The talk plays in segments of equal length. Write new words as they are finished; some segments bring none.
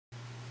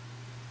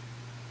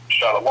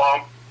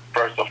Shalom.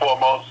 First and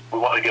foremost, we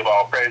want to give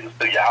all praises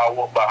to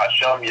Yahweh,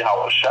 Bahashem,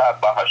 Yahweh Shai,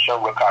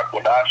 Bahashem, Rakak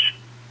Wadash.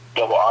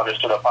 Double honors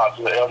to the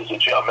apostles and elders of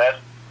GMS.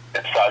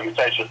 And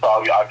salutations to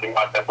all y'all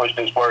that push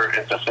this word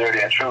in sincerity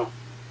and truth.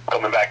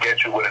 Coming back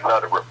at you with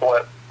another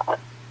report.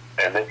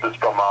 And this is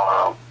from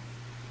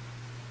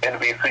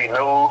NBC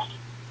News,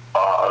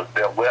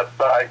 their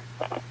website.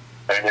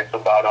 And it's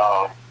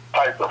about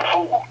types of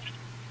foods.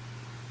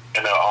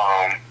 And the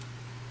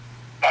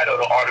title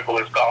of the article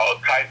is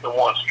called Tyson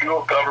wants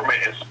fewer government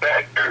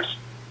inspectors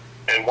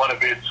in one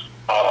of its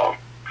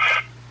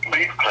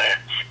beef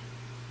plants.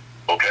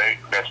 Okay,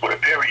 that's with a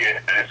period.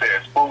 And it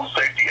says food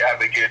safety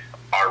advocates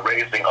are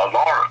raising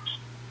alarms.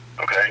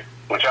 Okay,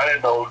 which I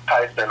didn't know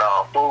Tyson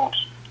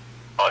Foods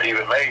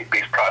even made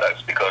beef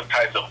products, because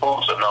Tyson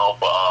Foods are known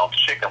for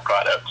chicken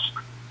products.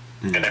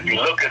 Mm-hmm. And if you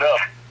look it up,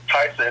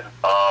 Tyson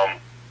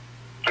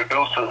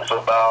produces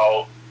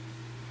about,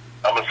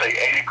 I'm going to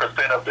say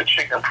 80% of the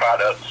chicken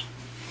products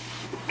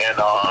in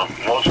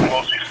most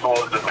grocery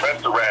stores and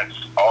restaurants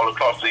all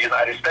across the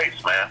United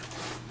States, man.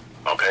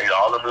 Okay,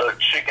 all them little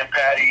chicken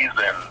patties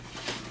and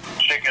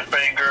chicken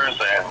fingers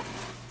and,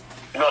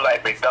 you know,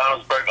 like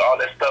McDonald's burger, all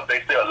that stuff,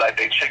 they sell like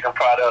they chicken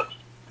products.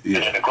 Yeah.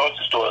 And in the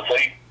grocery stores,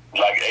 they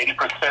like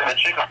 80% of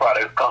chicken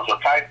products comes from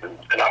Tyson.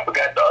 And I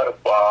forgot the other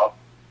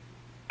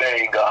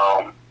thing.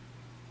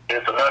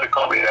 There's another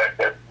company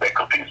that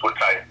competes with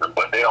Tyson,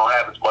 but they don't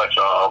have as much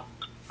of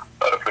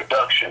the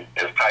production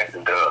as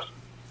Tyson does.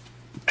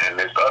 And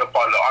this other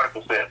part of the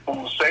article said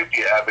food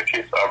safety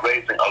advocates are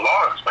raising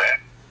alarms, man,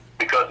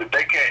 because if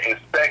they can't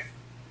inspect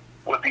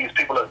what these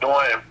people are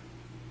doing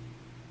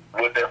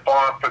with their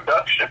farm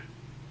production,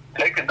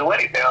 they can do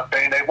any damn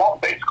thing they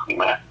want, basically,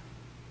 man.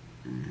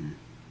 Mm-hmm.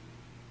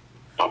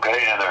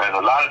 Okay, and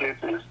a lot of this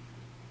is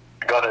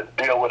going to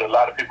deal with a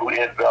lot of people who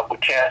end up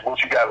with cancer.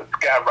 Once you got a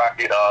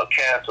skyrocket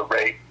cancer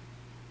rate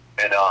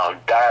and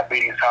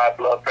diabetes, high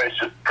blood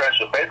pressure,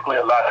 basically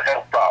a lot of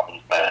health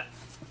problems, man.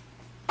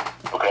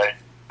 Okay,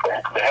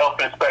 the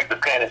health inspectors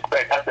can't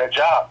inspect. That's their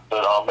job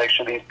to make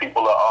sure these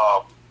people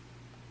are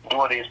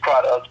doing these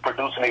products,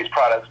 producing these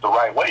products the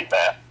right way,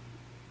 man.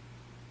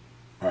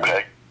 Right.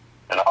 Okay,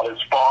 and all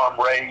this farm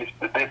raised,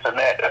 this and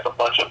that, that's a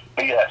bunch of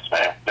BS,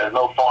 man. There's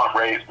no farm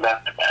raised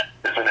nothing, man.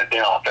 It's in a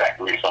damn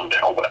factory, some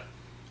damn way.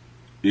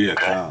 Yeah,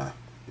 okay?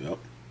 Yep.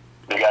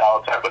 They got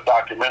all type of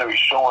documentaries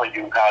showing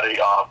you how they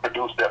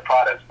produce their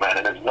products, man,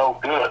 and it's no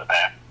good,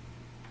 man.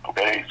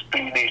 Okay, they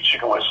feed these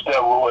chicken with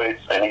steroids,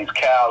 and these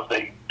cows,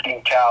 they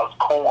eat cows'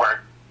 corn,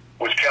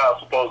 which cows are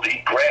supposed to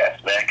eat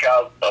grass, man.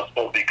 Cows are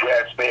supposed to be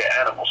grass-fed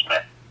animals,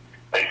 man.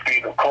 They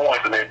feed them corns,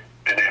 and they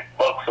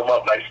bucks them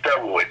up like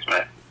steroids,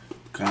 man.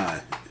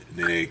 God,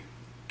 and they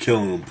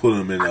killing them,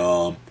 putting them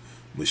in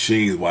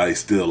machines while they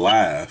still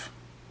alive.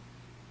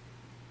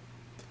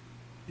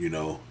 You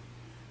know,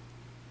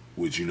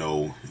 which, you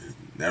know,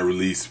 that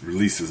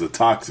releases a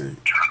toxin.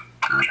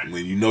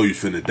 When you know you're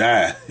finna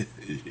die,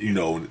 you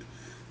know,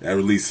 that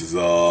releases,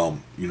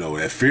 you know,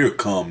 that fear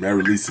that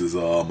releases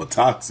a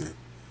toxin.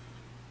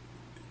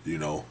 You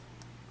know.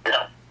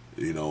 Yeah.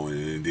 You know,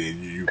 and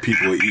then you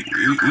people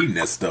eating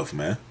that stuff,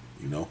 man.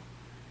 You know.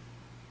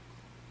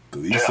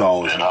 Because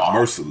Esau is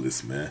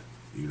merciless, man.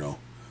 You know.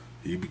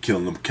 He be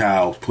killing them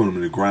cows, putting them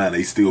in the ground,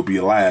 they still be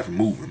alive and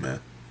moving, man.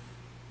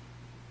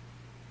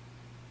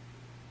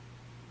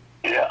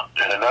 Yeah,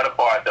 and another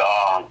part, the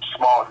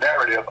small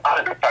narrative,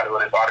 the title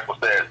of this article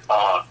says,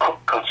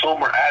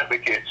 consumer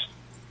advocates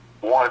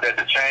warn that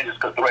the changes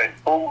could threaten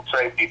food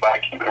safety by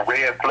keeping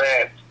red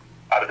flags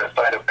out of the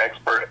sight of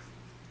expert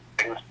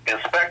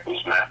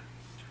inspectors, man.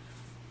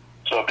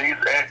 So if these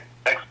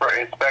expert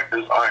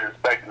inspectors aren't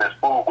inspecting this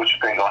food, what you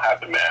think gonna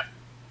happen, man?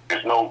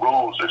 There's no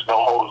rules, there's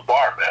no holds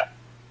barred,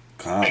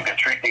 man. They can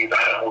treat these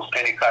animals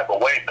any type of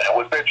way, man.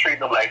 Which they're treating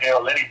them like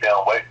hell any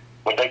damn way.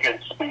 But they can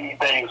speed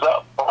things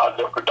up on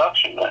their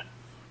production, man,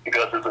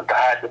 because there's a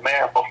high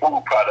demand for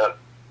food products,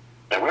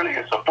 and really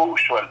it's a food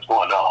shortage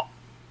going on.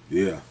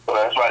 Yeah. So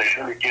that's why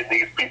they really get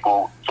these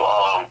people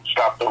to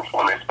stop them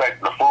from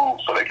inspecting the food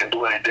so they can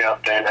do any damn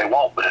thing they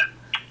want, man.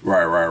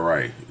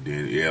 Right.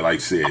 Then, yeah, like I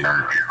said,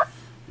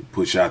 you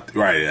push out,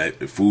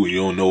 the food, you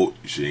don't know,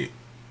 shit,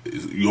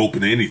 you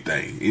open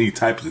anything, any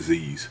type of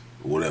disease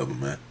or whatever,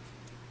 man.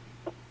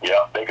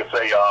 Yeah, they could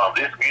say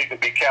it could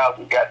be cows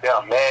with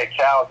goddamn mad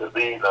cow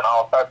disease and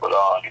all type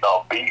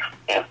of beef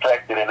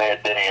infected and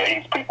everything.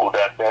 And these people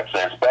that's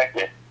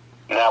inspected,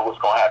 now what's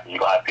gonna happen?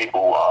 You're gonna have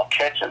people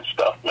catching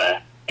stuff,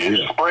 man.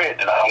 It's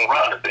spreading all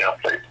around the damn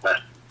place,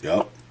 man.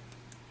 Yep.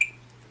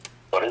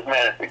 But this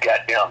man is the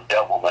goddamn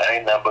devil, man.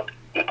 Ain't nothing but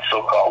the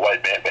so-called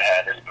white man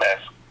behind this mess.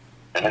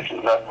 And this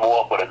is nothing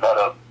more but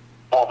another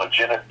form of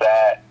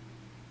genocide.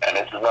 And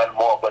this is nothing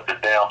more but the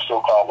damn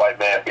so-called white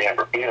man being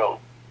revealed.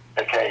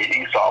 Okay,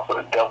 Esau for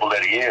the devil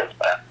that he is,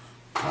 man.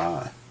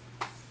 God.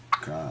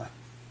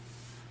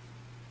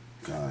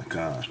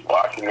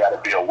 Well, you got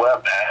to be aware,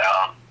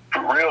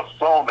 man. Real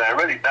soon, man.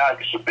 Really now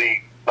you should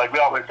be, like we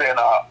always say in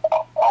our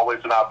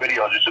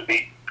videos, you should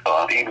be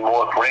eating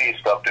more green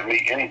stuff than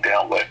meat any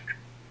damn way.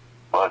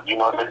 But, you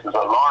know, this is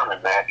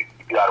alarming, man.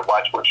 You got to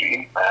watch what you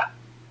eat, man.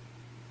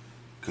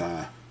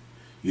 Yeah,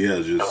 So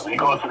when you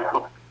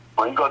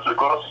go to the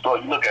grocery store,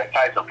 you look at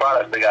types of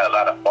products. They got a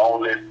lot of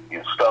boneless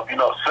and stuff.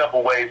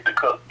 Simple ways to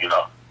cook. Ain't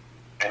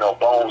no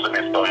bones in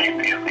this store.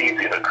 It's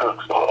easy to cook.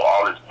 So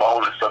all this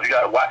boneless stuff, you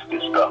gotta watch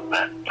this stuff,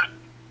 man.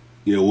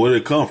 Yeah, where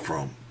it come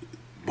from?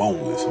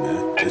 Boneless,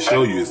 man. They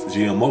show you it's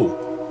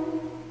GMO.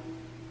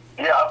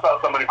 Yeah, I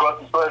saw some of the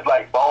grocery stores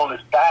like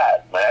boneless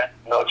thighs, man.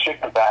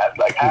 Chicken thighs.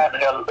 Like, how in the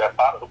hell is that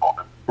possible?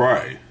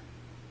 Right.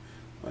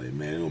 Like,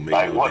 man, it don't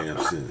make no damn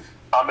sense.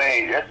 I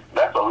mean,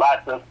 that's a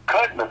lot to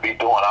cutting to be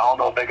doing. I don't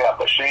know if they got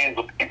machines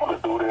or people to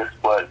do this,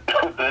 but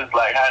it's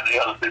like, how in the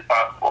hell is this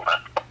possible, man?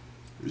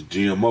 It's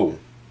GMO.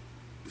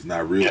 It's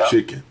not real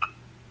chicken.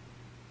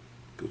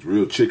 Because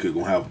real chicken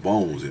gonna have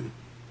bones in it.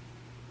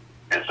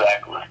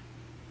 Exactly.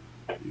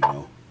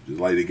 Just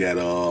like they got,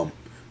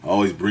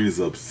 always brings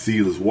up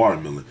seedless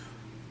watermelon.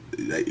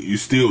 You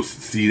still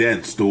see that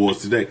in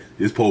stores today.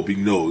 It's supposed to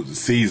be, the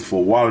seeds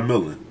for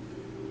watermelon.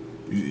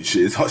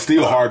 It's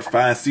still hard to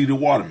find seeded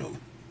watermelon.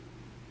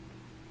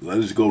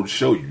 Let's just go to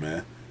show you,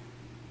 man.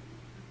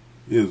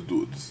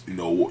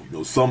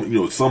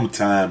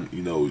 Summertime,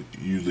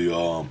 usually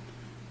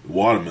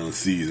watermelon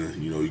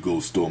season, you go to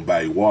the store and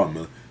buy your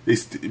watermelon.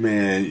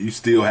 Man, you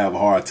still have a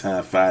hard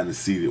time finding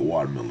seeded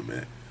watermelon,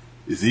 man.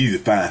 It's easy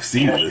to find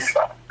seedless,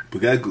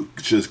 but that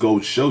just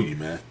goes to show you,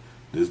 man.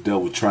 This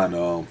devil trying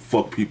to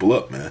fuck people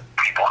up, man.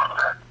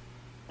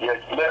 Yeah,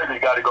 you literally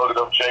got to go to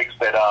them jakes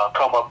that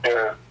come up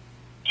there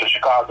to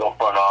Chicago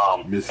from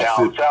down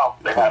south.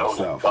 They got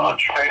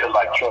those trailer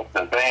like trucks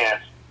and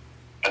vans,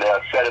 and they'll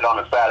set it on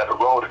the side of the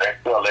road and they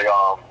sell their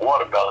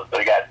watermelons.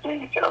 They got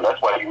seeds in them.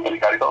 That's why you really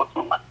got to go to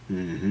them.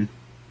 Mm-hmm.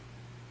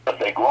 But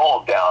they grow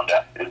them down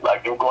there. It's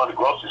like you go to the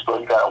grocery store,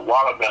 you got a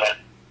watermelon,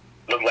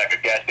 look like a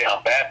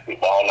goddamn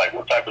basketball. Like,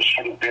 what type of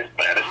shit is this,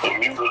 man? It's some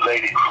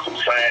mutilated, some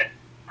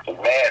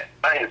mad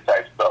science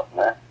type stuff,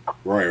 man.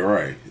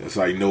 Right. That's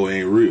how you know it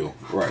ain't real.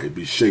 Right, it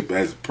be shaped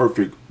as a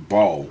perfect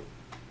ball.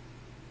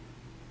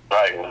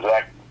 Right,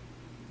 exactly.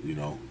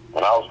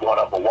 When I was growing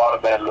up, a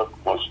watermelon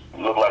looked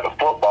like a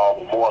football,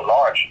 but more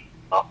large.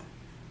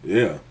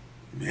 Yeah,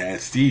 it had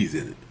seeds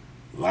in it.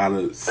 A lot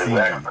of seeds.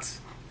 Exactly.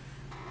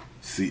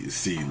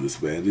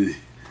 Seedless, man.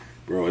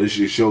 Bro, this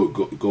shit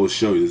go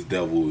show you this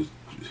devil is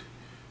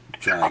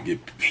trying to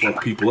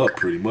fuck people up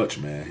pretty much,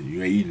 man.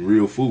 You ain't eating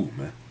real food,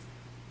 man.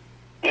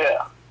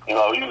 Yeah.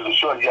 Usually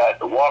sure you got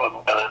the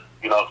watermelon.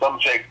 Some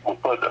jakes will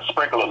put a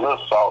sprinkle of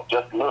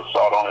just a little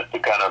salt on it to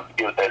kind of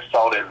give it that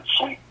salty and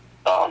sweet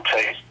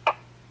taste.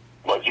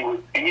 But you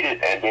would eat it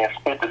and then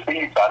spit the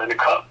seeds out of the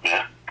cup,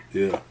 man.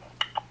 Yeah.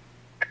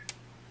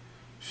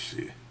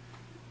 Shit.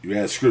 You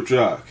had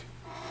scripture, Ark?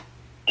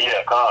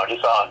 Yeah, come on.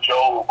 It's on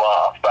Job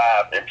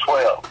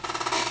 5:12.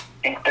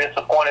 He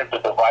disappointed the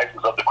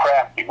devices of the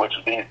crafty, which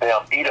is these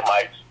damn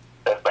Edomites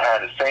that's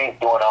behind the scenes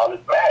doing all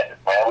this madness,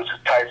 man, which is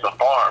types of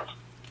farms.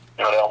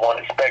 They don't want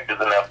inspectors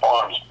in their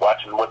farms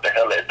watching what the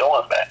hell they're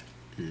doing, man.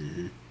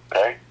 Mm-hmm.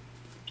 Okay?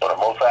 So the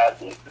Most High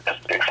is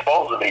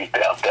exposing these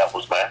damn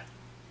devils, man.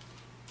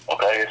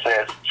 Okay? It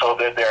says, so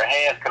that their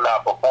hands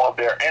cannot perform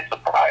their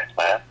enterprise,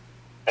 man.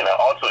 And the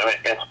ultimate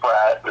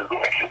enterprise is,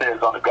 like it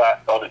says on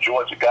the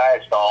Georgia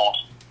Guidestones,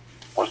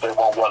 which they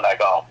want,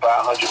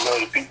 500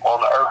 million people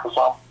on the earth or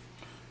something?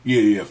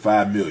 Yeah,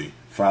 5 million.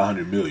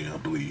 500 million, I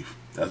believe.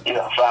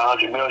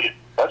 500 million.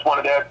 That's one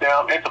of their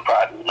damn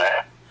enterprises,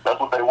 man. That's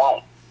what they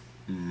want.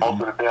 Mm-hmm.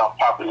 Most of the damn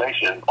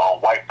population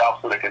wiped out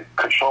so they can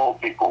control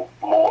people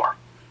more.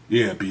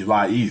 Yeah, it'd be a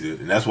lot easier.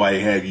 And that's why they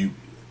have you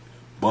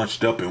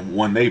bunched up in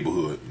one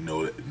neighborhood.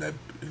 That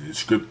the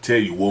script tell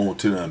you, woe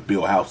unto them,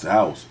 build house to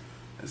house.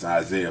 That's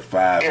Isaiah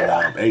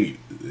 5:8.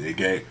 They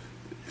gave,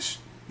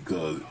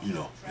 because,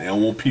 they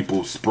don't want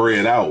people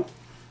spread out.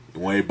 They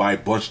want everybody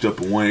bunched up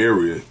in one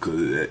area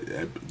because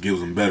that gives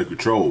them better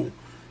control.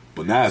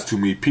 But now it's too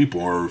many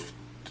people on Earth,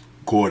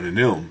 according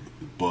to them.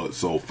 But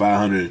so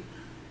 500,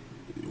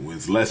 when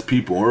it's less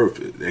people on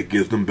Earth, that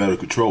gives them better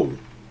control.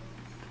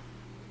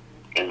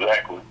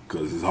 Exactly.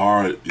 Because it's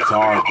hard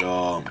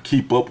to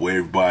keep up with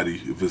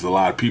everybody if there's a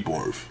lot of people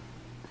on Earth.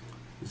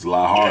 It's a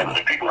lot harder.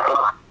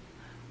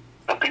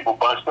 The people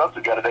bunched up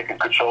together, they can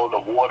control the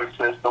water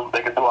system.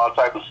 They can do all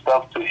type of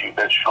stuff to you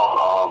that you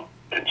don't,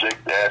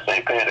 inject the ass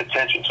ain't paying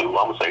attention to.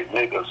 I'm going to say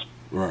niggas.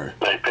 Right.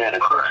 They ain't paying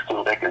attention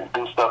to. They can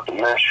do stuff to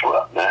mess you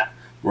up, man.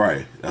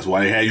 Right. That's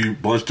why they had you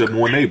bunched up in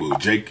one neighborhood.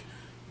 Jake,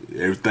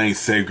 everything's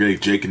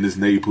segregated. Jake in this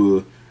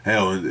neighborhood.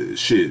 Hell,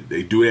 shit,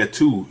 they do that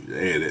too.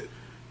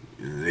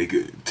 They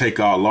could take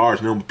out a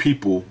large number of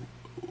people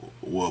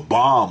with a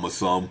bomb or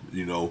something,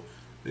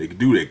 they could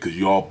do that because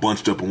you all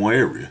bunched up in one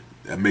area.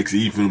 That makes it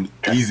even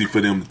easy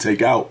for them to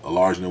take out a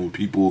large number of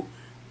people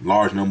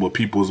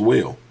as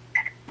well.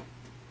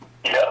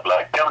 Yeah,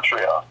 like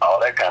chemtrails, all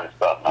that kind of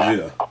stuff, man.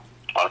 Yeah.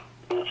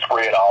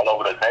 Spread all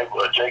over the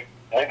neighborhood. Niggas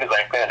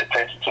ain't paying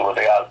attention to it.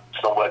 They out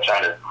somewhere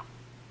trying to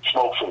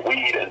smoke some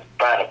weed and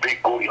find a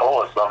big booty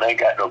hole or something. They ain't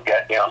got no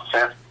goddamn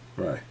sense.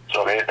 Right.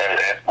 So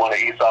that's one of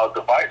Esau's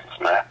devices,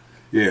 man.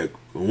 Yeah,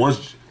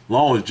 as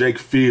long as Jake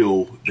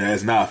feel that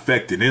it's not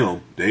affecting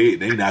them, they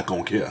not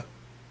gonna care.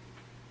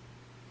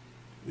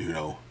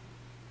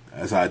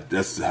 That's how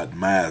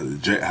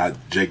how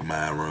Jake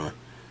mind run.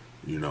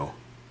 You know,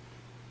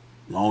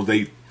 as long as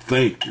they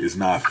think it's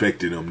not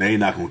affecting them, they ain't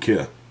not gonna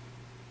care.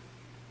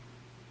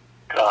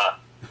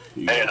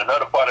 And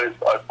another part of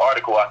this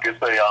article, I can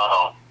say,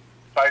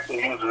 Tyson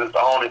uses his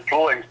own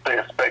employees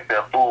to inspect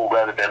their food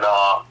rather than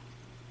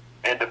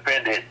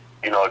independent,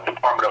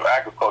 Department of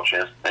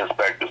Agriculture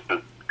inspectors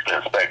to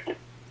inspect it.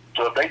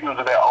 So if they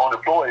using their own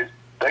employees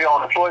ain't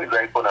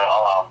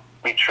gonna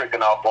be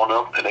tricking off on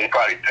them, and they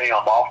probably pay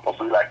them off.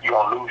 So like you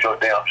gonna lose your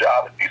damn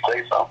job if you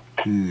say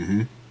something.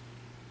 Mm-hmm.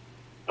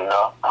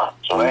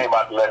 So they ain't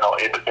about to let no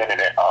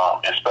independent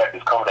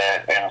inspectors come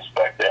there and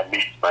inspect their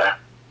meats, man.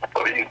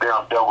 But these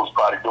damn devils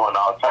probably doing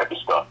all type of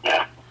stuff,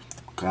 man.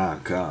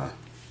 Con.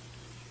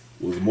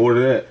 Was more to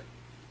that?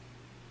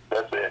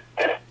 That's it.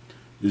 Yeah.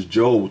 This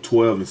Job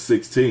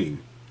 12:16.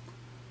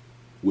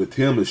 With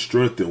him is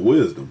strength and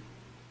wisdom.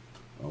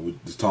 We're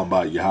just talking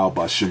about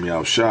Yahweh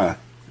Shem Shai.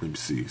 Let me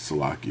see,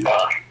 Salakia.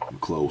 Let me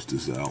close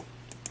this out.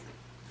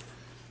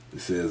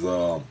 It says,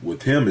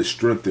 with him is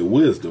strength and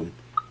wisdom.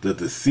 The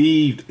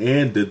deceived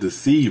and the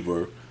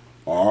deceiver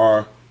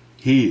are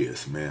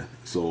his, man.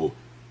 So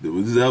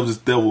this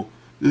devil,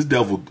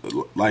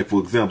 like for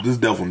example, this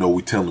devil know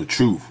we telling the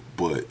truth,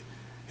 but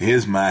in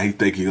his mind he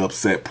think he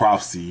upset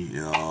prophecy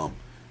and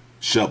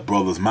shut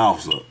brothers'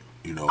 mouths up.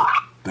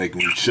 Thinking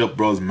we shut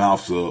brothers'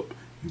 mouths up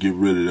and get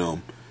rid of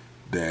them,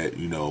 that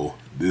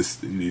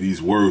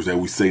these words that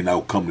we say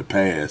now come to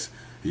pass.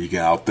 You can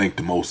outthink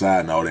the Most High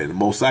and all that. The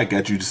Most High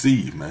got you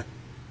deceived, man.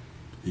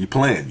 He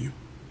playing you.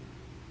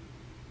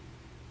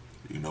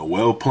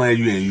 Well playing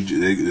you, and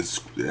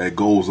that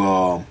goes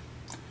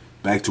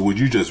back to what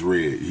you just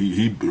read.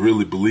 He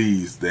really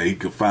believes that he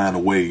could find a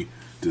way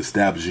to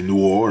establish a new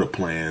order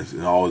plans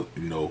and all.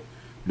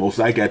 Most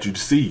High got you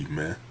deceived,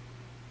 man.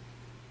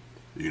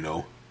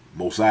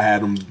 Most High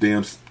had them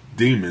damn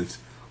demons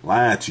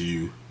lying to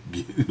you,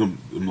 them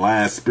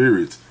lying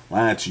spirits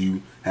lying to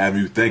you,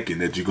 having you thinking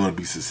that you're going to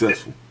be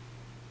successful.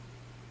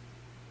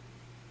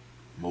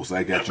 Most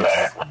High got you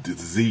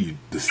deceived,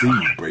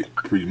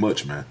 pretty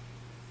much, man.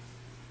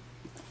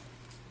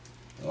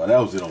 That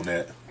was it on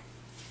that.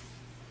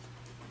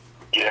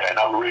 Yeah, and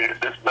I'm reading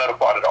this another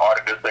part of the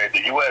article saying the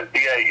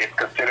USDA is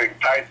considering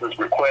Tyson's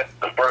request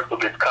the first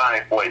of its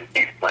kind for its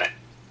beef plant.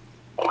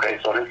 Okay,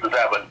 so this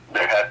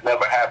has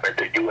never happened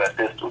in U.S.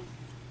 history.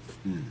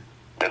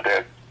 That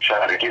they're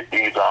trying to get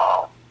these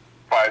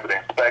private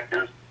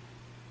inspectors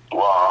to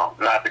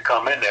not to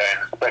come in there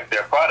and inspect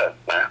their products,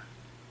 man.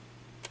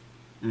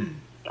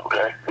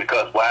 Okay,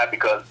 because why?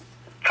 Because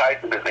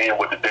Tyson is in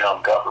with the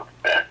damn government,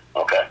 man.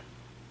 Okay,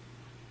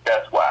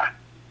 that's why.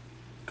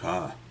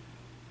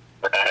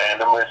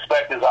 And the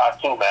inspectors are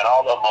too, man.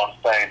 All of them on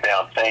the same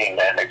damn team,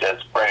 man. They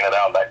just bring it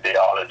out like they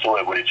all into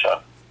it with each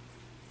other.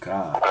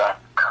 Okay?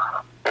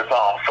 It's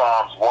on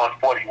Psalms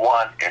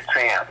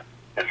 141:10.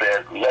 It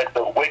says, "Let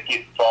the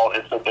wicked fall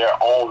into their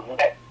own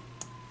net.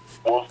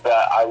 Whilst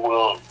that I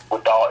will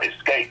without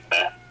escape,"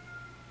 man.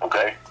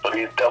 Okay? So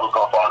these devils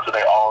gonna fall into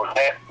their own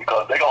net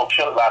because they gonna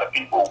kill a lot of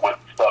people with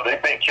stuff.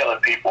 They've been killing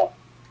people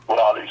with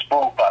all these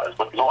food products,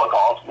 but the Lord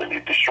gonna ultimately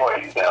destroy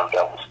these damn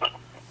devils.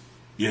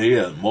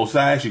 Yeah. Most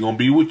High actually gonna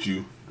be with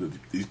you.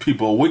 These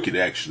people are wicked,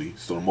 actually.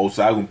 So the Most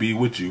High gonna be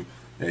with you.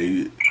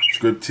 Hey,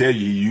 script tell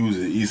you he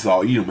uses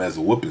Esau Edom as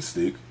a whipping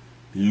stick.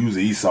 He uses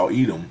Esau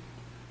Edom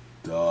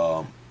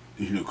to,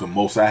 because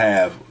Most High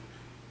have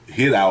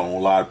hit out on a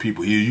lot of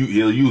people.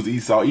 He'll use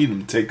Esau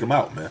Edom to take them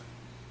out, man.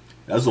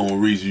 That's the only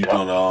reason you're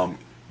gonna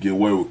get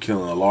away with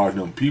killing a large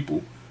number of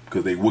people,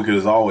 because they wicked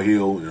as all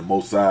hell, and the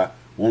Most High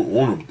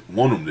want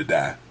them to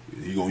die.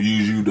 He gonna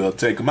use you to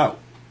take them out.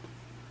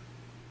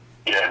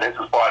 Yeah, and this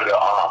is part of the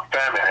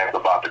famine that's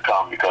about to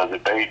come, because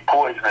if they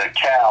poison their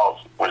cows,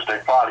 which they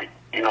probably,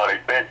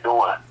 they've been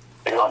doing,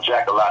 they're going to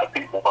jack a lot of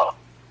people up.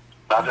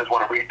 And I just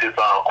want to read this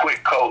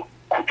quick quote,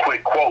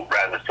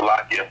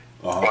 Salakia,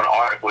 from an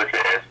article. It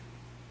says,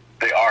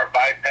 they are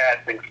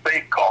bypassing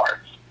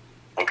safeguards,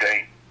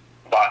 okay?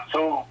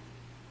 Basu,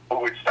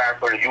 who retired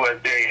from the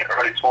USDA in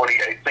early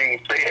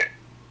 2018, said,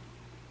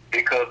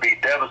 it could be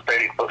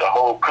devastating for the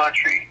whole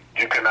country.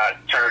 You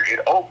cannot turn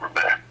it over,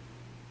 man.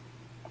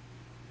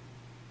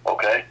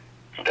 Okay?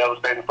 It's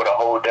devastating for the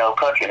whole damn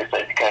country. They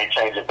said you can't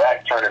change it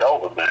back, turn it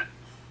over, man.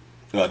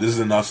 This is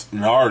an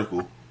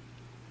article.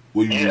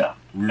 What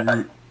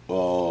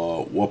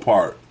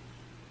part?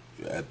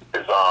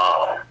 It's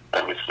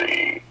let me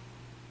see.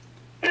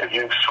 If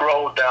you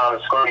scroll down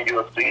the screen,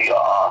 you'll see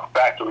a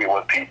factory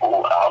with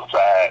people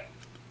outside.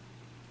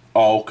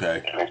 Oh,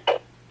 okay.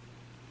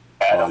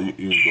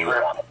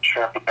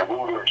 Shrimp and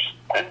rooters.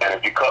 And then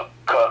if you cut.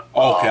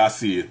 Okay, I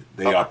see it.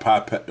 They are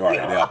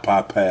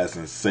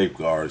bypassing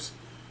safeguards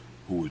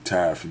who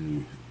retired from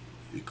you.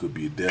 It could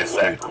be a death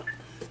exactly.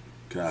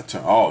 Can I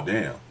turn? Oh,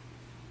 damn.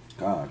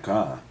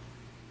 Con.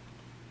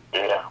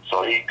 Yeah,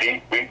 so he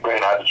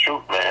bring out the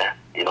truth, man.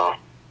 Their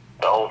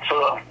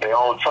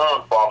own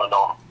tongue falling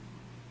on.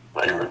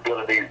 They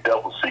revealing these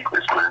devil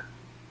secrets, man.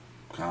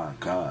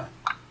 Con.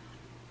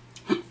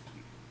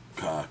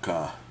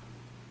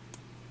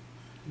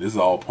 This is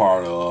all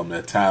part of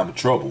that time of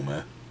trouble,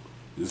 man.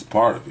 This is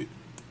part of it.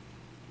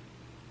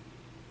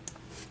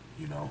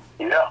 You know.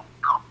 Yeah.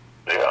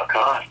 Yeah,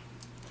 con.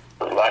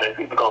 A lot of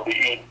people gonna be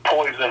eating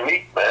poison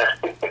meat, man.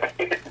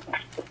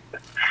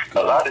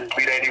 A lot of this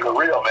meat ain't even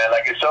real, man.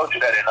 Like it showed you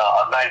that in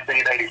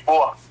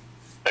 1984,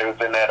 they was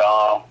in that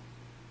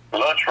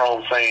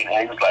lunchroom saying,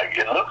 he was like,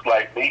 it looks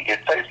like meat,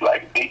 it tastes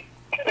like meat.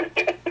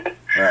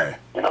 Right.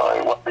 You know,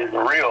 it wasn't even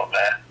real,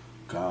 man.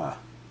 God.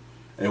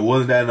 And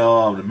wasn't that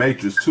the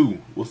Matrix too?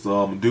 What's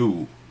the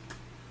dude?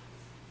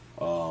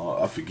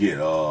 I forget.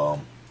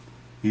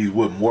 He's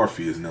with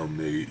Morpheus and them.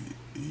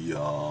 He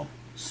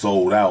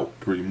sold out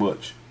pretty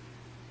much.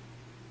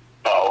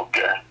 Oh,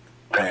 okay.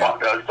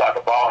 That's like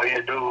a bald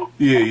head dude.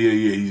 Yeah.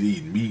 He's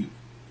eating meat.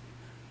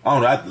 I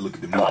don't know. I have to look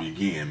at the movie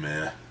again,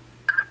 man.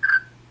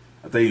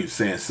 I think he was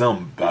saying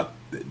something about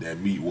that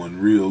meat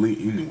wasn't real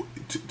anyway,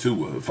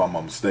 too, if I'm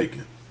not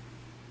mistaken.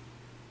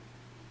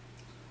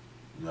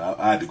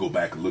 I had to go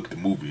back and look at the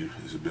movie.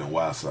 It's been a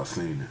while since I've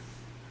seen it.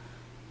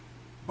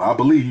 But I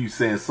believe he was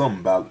saying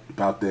something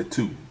about that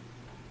too.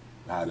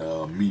 How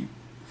the meat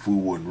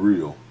food wasn't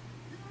real.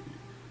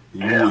 He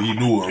knew it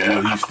wasn't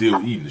real. He's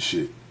still eating the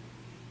shit.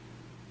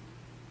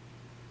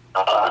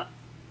 And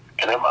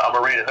I'm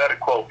gonna read another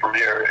quote from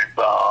here.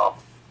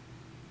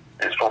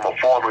 It's from a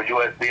former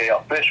USDA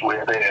official.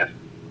 It says,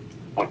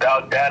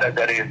 "Without data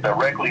that is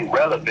directly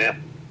relevant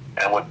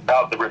and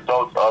without the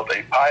results of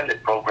a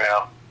pilot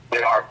program,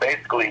 they are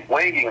basically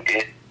winging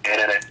it in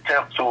an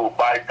attempt to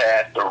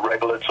bypass the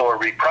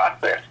regulatory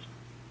process."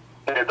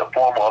 It is a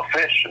former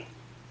official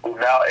who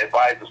now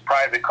advises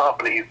private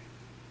companies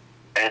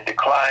and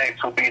declines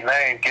to be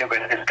named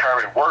given his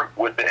current work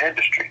with the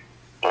industry.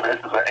 So this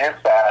is an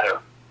insider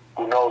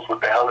who knows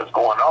what the hell is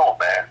going on,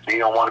 man. So he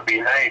don't want to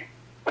be named,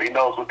 but he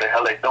knows what the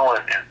hell they're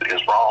doing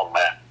is wrong,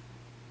 man.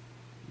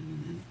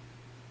 Mm-hmm.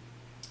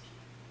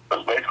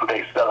 Because basically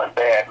they selling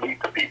bad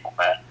meat to people,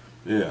 man.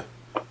 Yeah.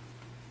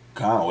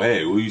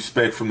 Hey, what do you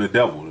expect from the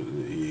devil?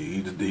 He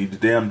the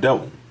damn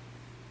devil.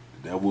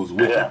 The devil is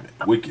wicked, man.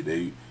 Wicked.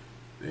 They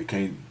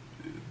can't,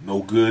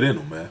 no good in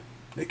them, man.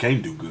 They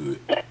can't do good.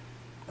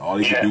 All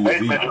they can do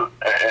is evil.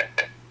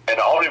 And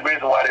the only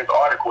reason why this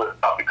article is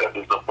out because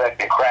it's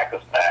affecting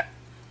crackers, man.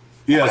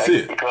 Yeah, that's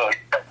it. Because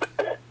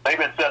they've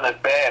been selling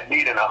bad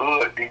meat in the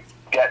hood. These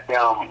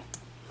goddamn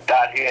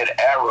dot-head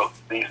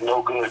Arabs, these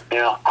no good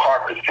damn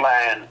carpet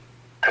flying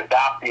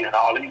Gaddafi and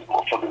all these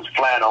motherfuckers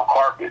flying on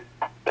carpet.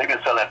 They've been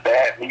selling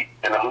bad meat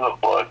in the hood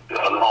for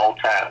a long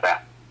time now.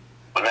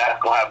 But now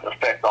it's going to have an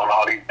effect on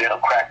all these damn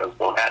crackers.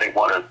 So now they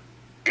want to,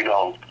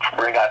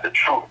 bring out the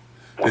truth.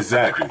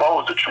 Exactly.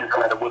 Expose the truth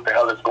of what the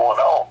hell is going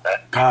on,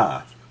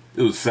 man.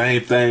 It was the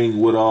same thing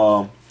with,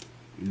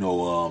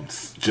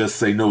 just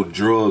say no to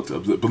drugs. I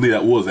believe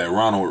that was that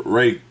Ronald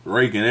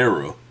Reagan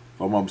era, if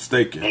I'm not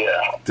mistaken.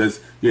 Yeah. Because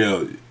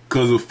it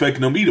was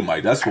affecting them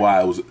Edomite. That's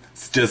why it was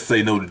just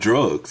say no to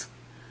drugs.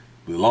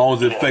 But as long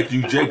as it affects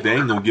you, Jake, they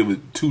ain't going to give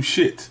it two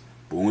shits.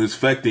 But when it's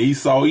affecting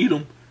Esau,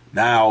 Edom,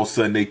 now all of a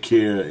sudden they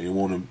care and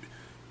want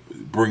to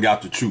bring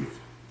out the truth.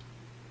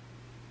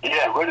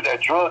 Yeah, really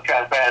that drug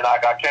campaign,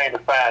 like I came to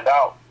find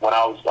out when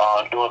I was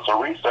doing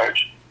some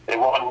research, it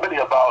wasn't really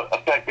about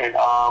affecting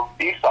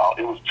Esau.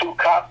 It was two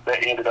cops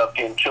that ended up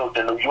getting killed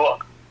in New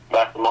York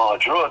by some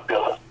drug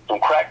dealers, some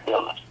crack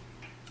dealers.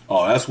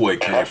 Oh, that's where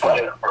it came from.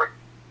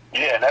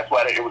 Yeah, and that's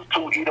why it was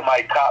two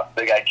Edomite cops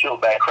that got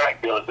killed by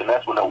crack dealers, and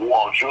that's when the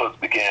war on drugs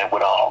began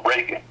with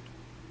Reagan.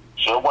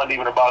 So it wasn't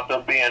even about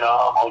them being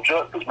on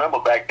drugs, because remember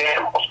back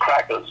then, most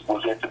crackers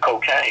was into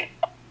cocaine,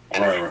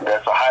 and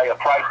that's a higher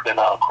price than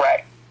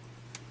crack.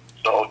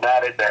 So now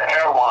that the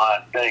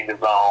heroin thing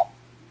is on,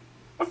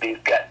 with these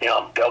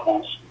goddamn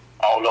devils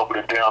all over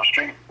the damn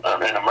street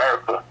in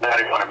America, now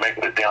they want to make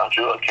it a damn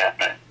drug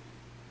campaign.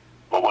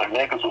 But when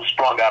niggas was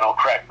sprung out on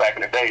crack back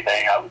in the day, they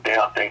ain't have a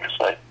damn thing to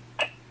say.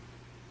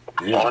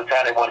 Yeah. The only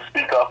time they want to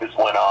speak up is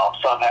when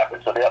something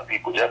happens to their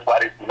people. That's why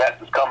this mess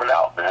is coming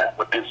out, man,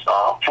 with this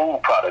food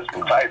products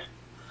from Tyson.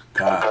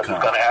 Because it's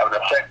going to have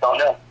an effect on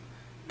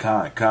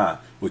them.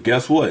 Well,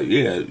 guess what?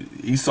 Yeah,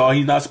 Esau,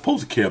 he's not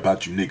supposed to care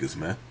about you niggas,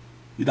 man.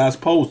 He's not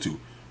supposed to.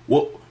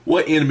 What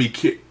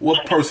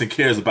person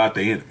cares about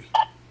the enemy?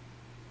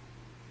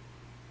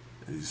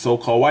 The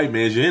so-called white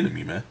man is your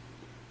enemy, man.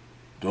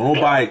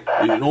 Nobody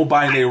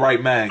in their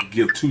right mind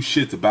give two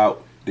shits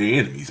about their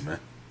enemies, man.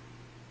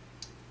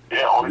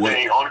 Yeah, only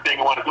thing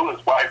you want to do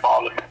is wipe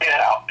all the men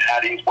out and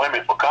have these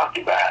women for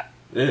concubines.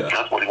 Yeah.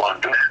 That's what he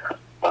want to do.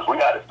 Because we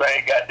got the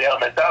same goddamn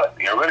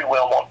mentality. You really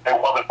will want a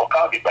woman for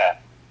concubines.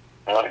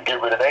 You want to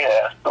get rid of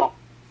their ass, too.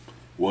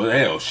 Well,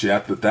 hell, shit,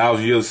 after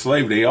 1,000 years of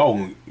slavery, they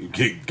all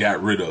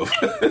got rid of.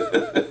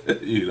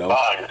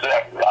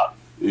 Exactly.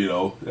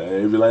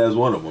 Every last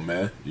one of them,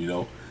 man.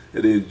 And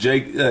then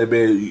Jake,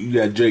 man, you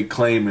got Jake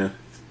claiming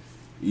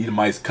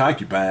Edomite's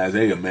concubines.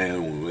 Hey,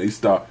 man, when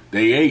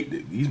they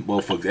ate, these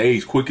motherfuckers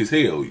age quick as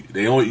hell.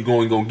 They only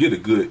gonna get a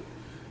good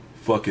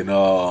fucking,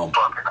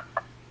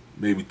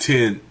 maybe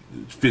 10,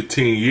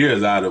 15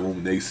 years out of them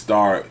when they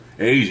start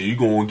aging. You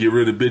gonna get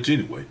rid of the bitch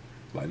anyway.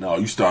 Like, no,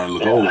 you starting to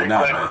look old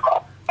now, man.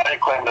 I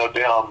ain't claiming no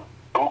damn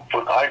gook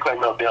for. I ain't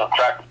claiming no damn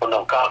cracker for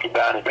no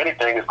concubine. If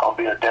anything, it's gonna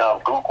be a damn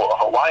gook or a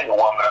Hawaiian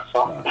woman or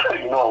something.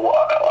 You know,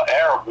 an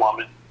Arab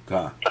woman.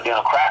 A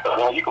damn cracker.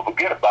 Man, you can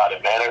forget about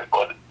it, man.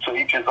 But to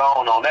each his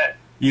own on that.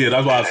 Yeah,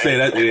 that's why I say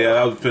that. Yeah,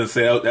 I was finna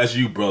say that's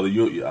you, brother.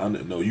 I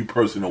know you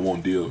personally don't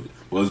want to deal with it.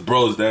 Well, it's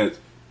brothers that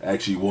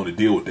actually want to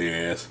deal with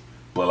their ass.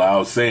 But like I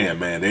was saying,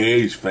 man, they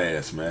age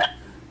fast, man.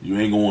 You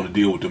ain't gonna want to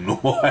deal with them no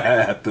more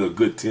after a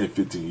good 10,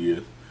 15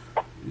 years.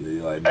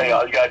 Yeah, like, hey,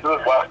 all you gotta do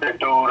is watch that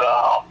dude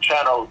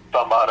channel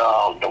talking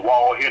about the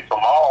wall hits them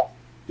all.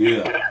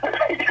 Yeah.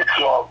 He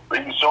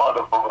showing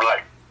them from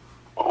like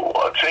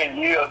 10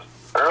 years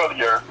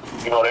earlier.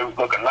 You know, they was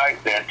looking nice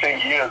there.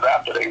 10 years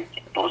after they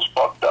was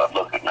fucked up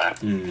looking, man.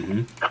 Mm-hmm.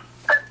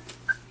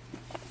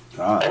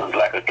 It was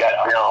like a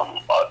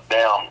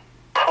damn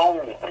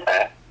prune,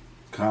 man.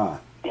 God.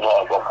 You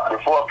know,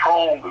 before a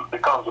prune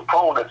becomes a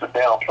prune, it's a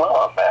damn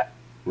plum, man.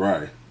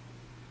 Right.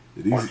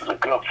 Which is a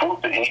good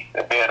fruit to eat.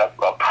 And then a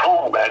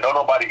prune, man. Don't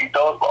nobody eat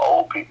those but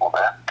old people,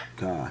 man.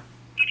 God.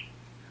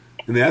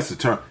 And that's the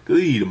term. Cause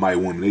they eat my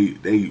women.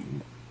 They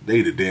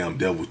the damn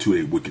devil too.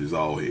 They wicked as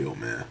all hell,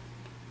 man.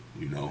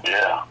 You know.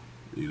 Yeah.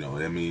 You know.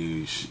 I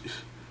mean, shit.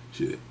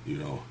 You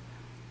know.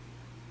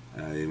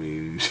 I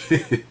mean,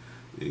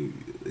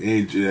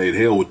 ain't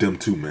hell with them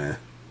too, man.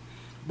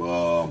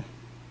 But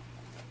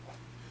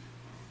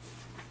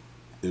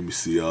let me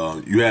see.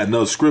 You had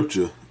another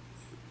scripture.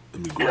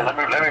 Let me bring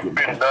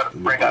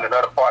out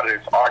another part of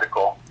this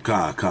article.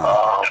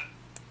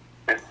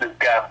 It's this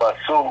guy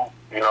Basu,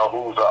 you know,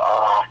 who's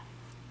a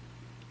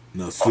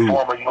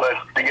former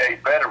USDA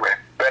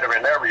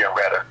veterinarian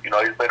rather. You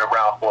know, he's been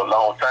around for a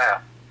long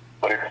time.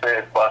 But it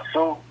says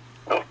Basu,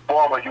 the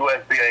former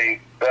USDA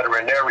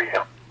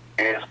veterinarian,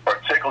 is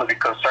particularly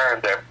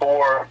concerned that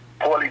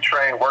poorly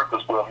trained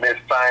workers will miss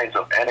signs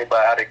of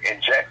antibiotic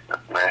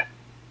injections, man,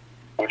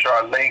 which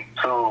are linked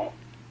to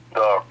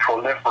the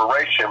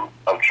proliferation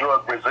of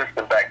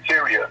drug-resistant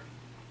bacteria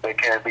that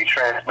can be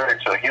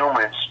transmitted to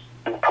humans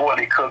through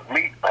poorly cooked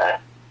meat, man.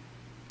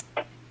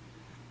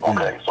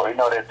 Okay, so you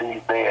know that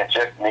they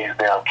injecting these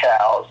damn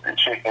cows and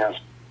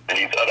chickens and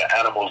these other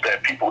animals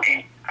that people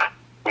eat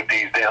with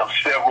these damn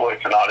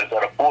steroids and all this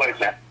other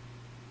poison.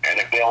 And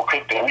if they don't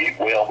cook the meat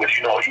well, which,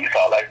 you know,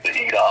 Esau likes to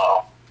eat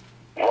raw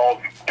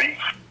beef,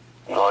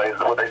 you know, is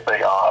what they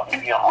say,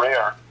 medium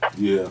rare.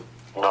 Yeah.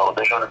 You know,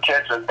 they're going to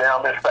catch a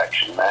damn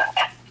infection, man.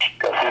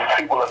 Because these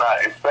people are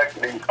not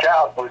expecting these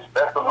cows, which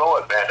that's the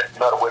Lord, man. That's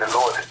another way the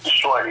Lord is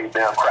destroying these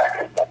damn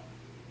crackers.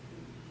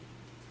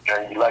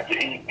 And you like to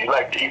eat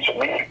your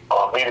meat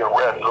medium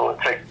rare, so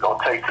it's going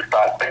to take to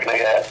start taking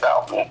their ass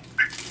out, man.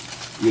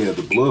 Yeah,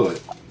 the blood.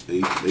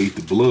 They ate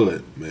the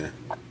blood, man.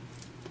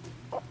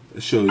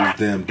 That shows this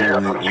damn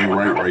devil ain't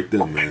right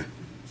there, man.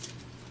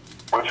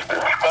 Which is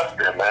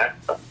disgusting, man.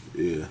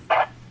 Yeah.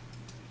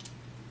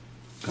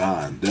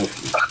 God,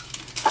 definitely.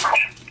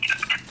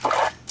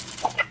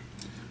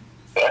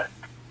 Yeah.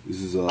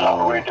 This is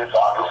I'll read this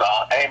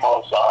off.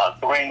 Amos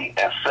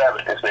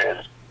 3:7. It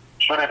says,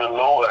 "Surely the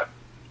Lord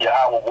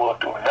Yahweh will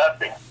do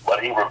nothing,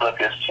 but He revealed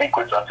His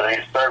secrets unto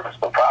His servants,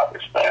 the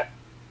prophets." Man,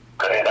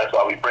 okay, and that's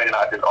why we bringing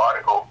out this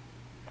article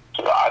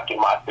to the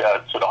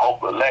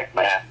hopeful elect,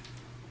 man.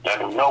 Let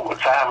them know what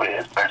time it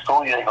is, man.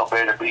 Soon you ain't gonna be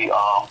able to be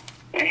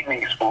eating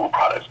these food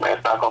products, man.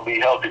 It's not gonna be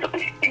healthy to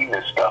be eating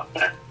this stuff,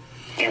 man.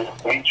 You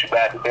meet you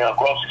back at the damn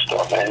grocery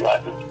store, man. You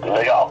have to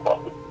lay off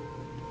of it.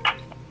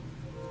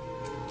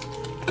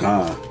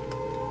 God.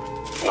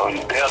 You know,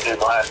 you damn near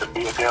gonna have to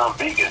be a damn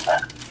vegan,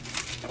 man.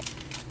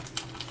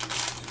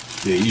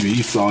 Yeah, even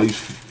Esau, he's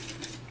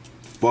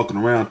fucking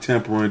around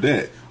tempering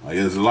that. Like,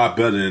 it's a lot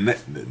better than that.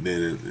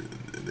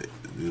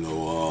 You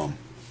know,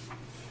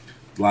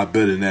 a lot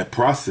better than that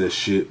processed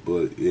shit.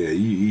 But yeah,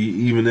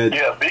 even that.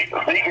 Yeah,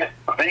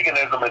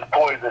 veganism is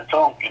poison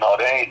too. You know,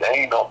 they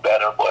ain't no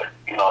better, but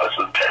you know, it's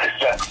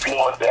just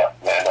pure death,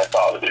 man. That's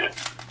all it is.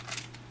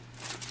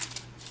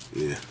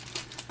 Yeah,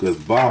 because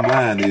bottom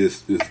line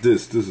is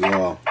this. This is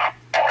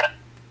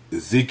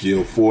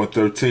Ezekiel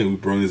 4:13. We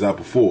brought this out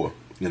before.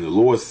 And the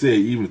Lord said,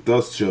 "Even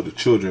thus shall the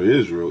children of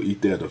Israel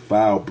eat their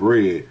defiled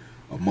bread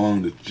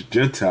among the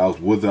Gentiles,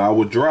 whither I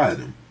will drive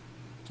them."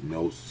 You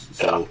know,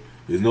 so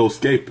there's no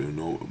escaping. You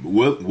know,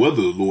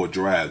 whether the Lord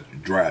drive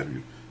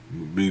you.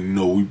 You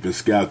know, we've been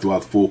scattered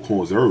throughout the four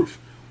corners of the earth.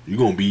 You're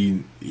gonna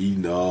be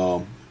eating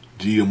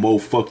GMO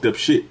fucked up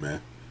shit,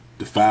 man.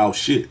 Defiled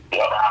shit.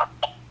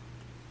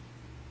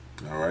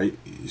 All right,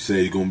 you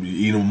say you're gonna be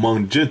eating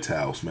among the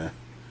Gentiles, man.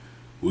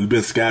 We've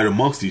been scattered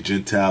amongst these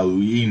Gentiles.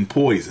 We eating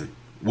poison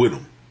with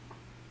them.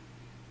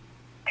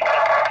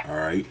 All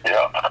right.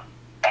 Yeah.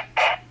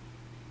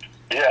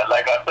 Yeah,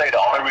 like I say, the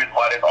only reason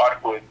why this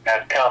article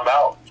has come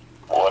out,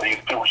 or these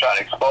people trying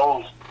to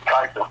expose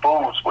Tyson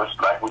Foods, which,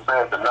 like we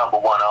said, is the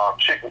 #1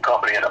 chicken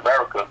company in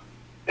America,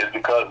 is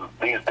because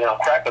these damn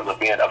crackers are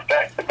being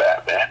affected by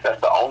it, man. That's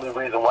the only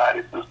reason why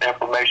this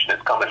information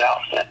is coming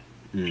out, man.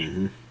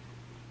 Mm-hmm.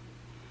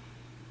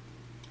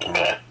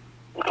 Okay.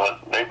 Because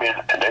they've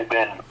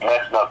been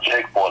messing up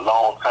Jake for a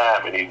long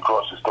time in these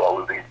grocery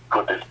stores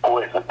with this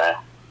poison, man.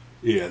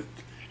 Yeah.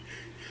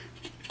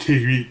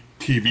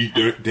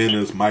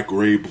 dinners,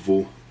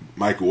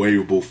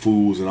 microwavable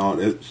foods, and all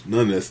that.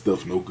 None of that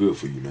stuff's no good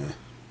for you, man.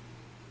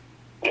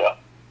 Yeah.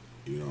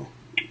 You know,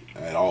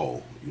 at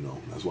all. You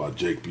know, that's why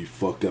Jake be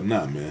fucked up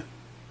now, man.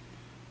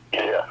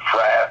 Yeah,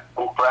 fried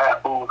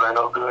foods ain't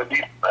no good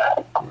either,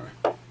 man.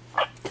 Right.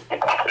 In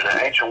the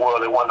ancient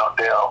world, they wasn't no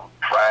damn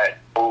fried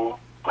food.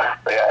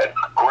 They had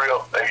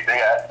grill. They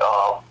had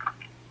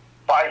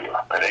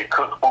fire, and they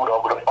cooked food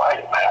over the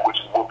fire, man, which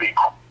would be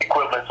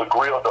equivalent to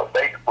grilled or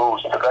baked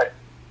foods today.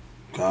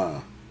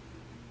 Yeah,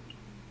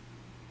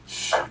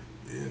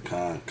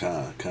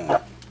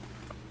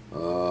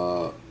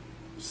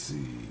 let's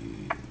see.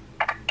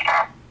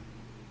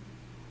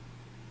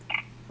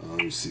 Let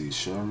me see,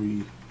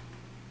 Shari.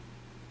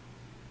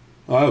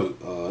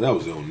 That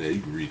was on there.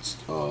 You can reach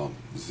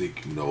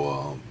Zeke.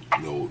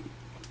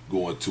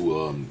 Going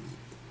to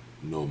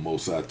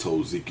Mosai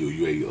told Ezekiel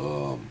you ate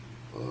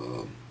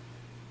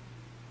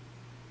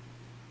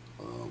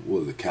what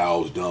was the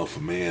cow's dung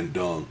for man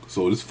dung.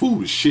 So this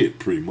food is shit,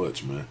 pretty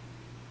much, man.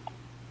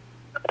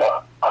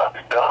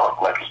 It's done,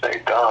 like you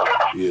say, done.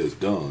 Yeah, it's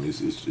done.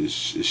 It's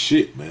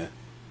shit, man.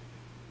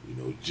 You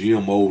know,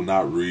 GMO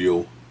not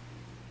real.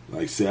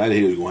 Like I said, how the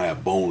hell you gonna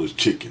have boneless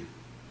chicken?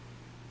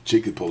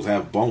 Chicken supposed to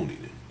have bone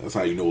in it. That's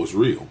how you know it's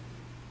real.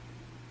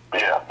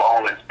 Yeah,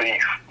 boneless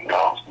beef.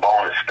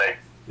 Boneless steak.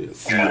 Yeah,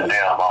 damn,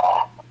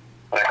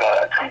 they call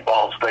that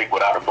T-bone steak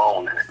without a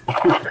bone in it.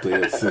 What the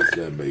hell sense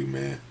that make,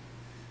 man?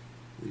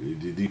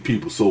 These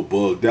people so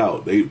bugged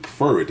out. They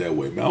prefer it that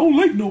way, man. I don't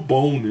like no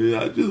bone in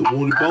it. I just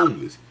want it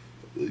boneless.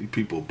 These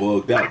people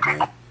bugged out,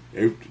 man.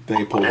 Everything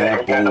supposed to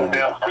have bone in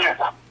it.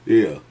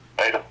 Yeah.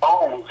 Hey, the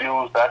bones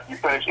used after you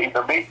finish eating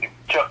the meat. You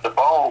chuck the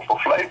bone for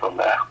flavor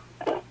now.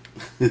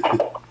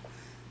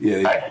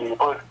 Yeah. Actually, you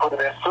put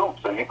it in soup.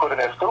 So you put it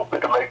in soup,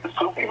 it'll make the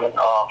soup even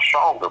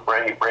stronger.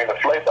 Bring the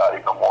flavor out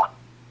even more.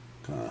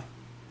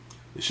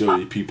 They show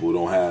you people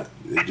don't have.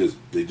 They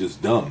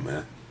just dumb,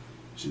 man.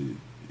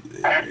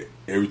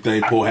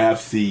 Everything supposed to have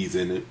seeds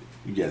in it.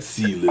 You got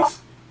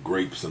seedless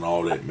grapes and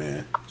all that,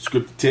 man.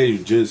 Scripture tell you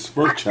just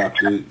first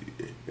chapter,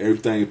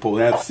 everything supposed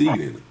to have seed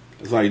in it.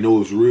 That's how you know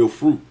it's real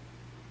fruit.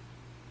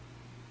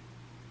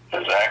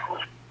 Exactly.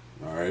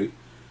 All right.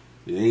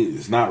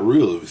 It's not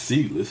real if it's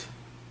seedless.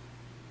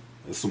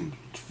 That's some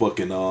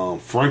fucking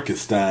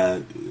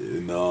Frankenstein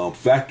in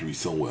factory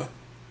somewhere.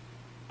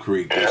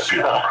 Create that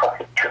shit.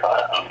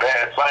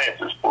 Bad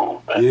scientist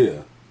food, man.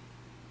 Yeah.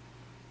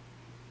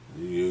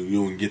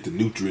 You don't get the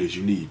nutrients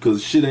you need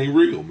because shit ain't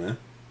real, man.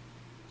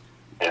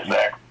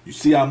 Exactly. You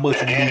see how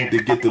much you need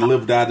to get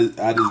delivered out of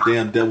this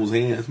damn devil's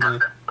hands, man?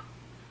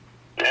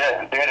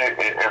 Yeah, and then if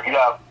you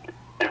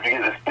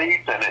get the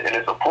seeds and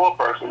it's a poor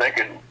person, they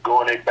can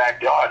go in their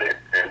backyard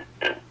and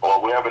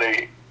or wherever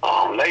they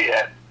lay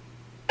at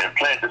and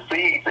plant the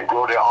seeds and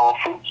grow their own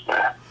fruits,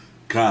 man.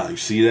 You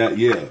see that?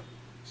 Yeah.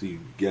 See, you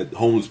got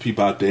homeless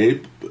people out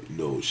there, but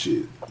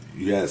shit.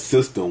 You had a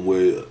system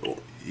where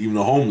even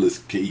the homeless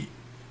can eat.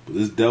 But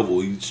this devil,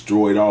 he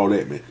destroyed all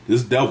that, man.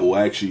 This devil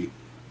actually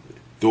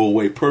throw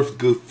away perfect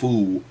good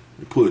food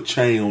and put a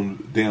chain on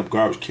the damn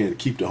garbage can to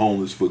keep the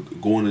homeless for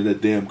going in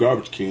that damn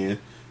garbage can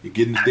and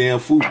getting the damn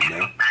food,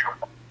 man.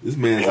 This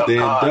man's a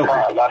damn devil.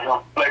 A lot of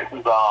them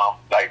places,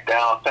 like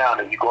downtown,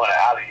 if you go in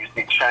the alley, you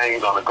see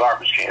chains on the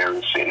garbage can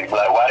and shit. You're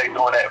like, why they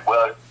doing that?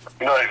 Well,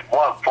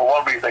 for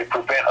one reason, they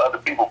prevent other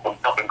people from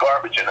dumping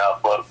garbage in there.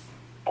 But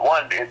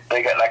one,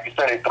 they got, like you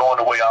said, they throwing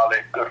away all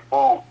that good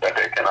food that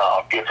they can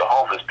give to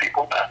homeless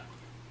people, man.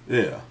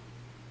 Yeah.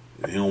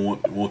 He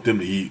don't want them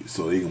to eat,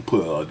 so they can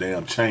put a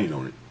damn chain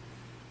on it.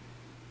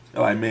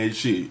 They're like, man,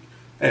 shit.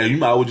 Hey, you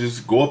might as well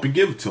just go up and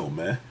give it to him,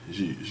 man.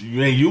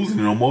 You ain't using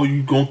it no more.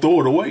 You gonna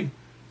throw it away.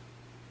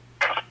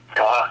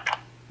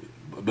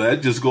 But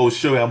that just goes to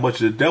show you how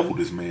much of the devil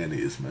this man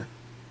is, man.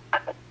 All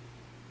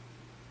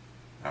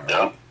right.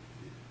 Yeah.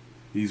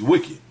 He's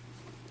wicked.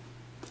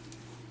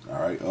 All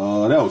right.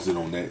 That was it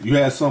on that. You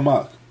had some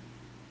out.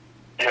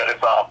 Yeah, that's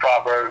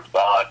Proverbs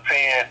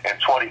 10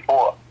 and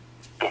 24.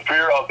 The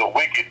fear of the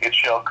wicked, it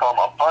shall come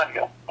upon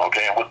him.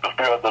 Okay, and with the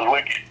fear of the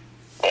wicked,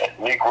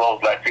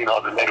 Negroes,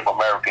 Latinos, and Native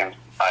Americans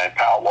are in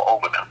power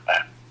over them,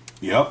 man.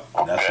 Yep,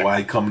 okay. That's why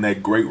he come in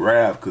that great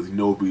wrath, because he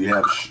know we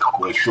have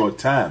a short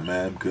time,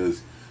 man,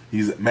 because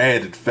he's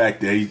mad at the fact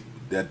that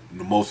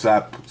the Most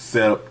High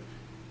set up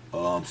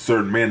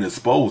certain men to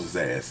expose his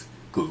ass.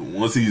 Because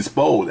once he's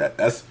exposed,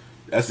 that's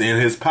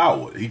in his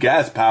power. He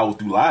got his power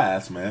through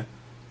lies, man.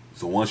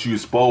 So once you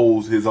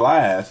expose his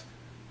lies,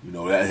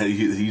 that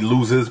he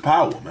loses his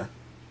power, man.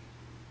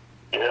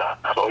 Yeah,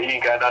 so he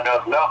ain't got nothing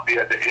else left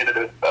here at the end of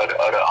the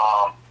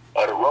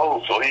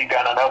road. So he ain't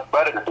got nothing else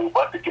better to do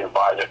but to get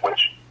violent with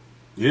you.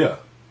 Yeah,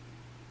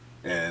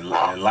 and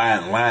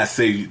lying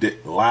say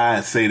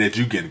that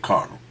you getting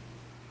carnal.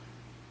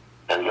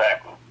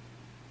 Exactly.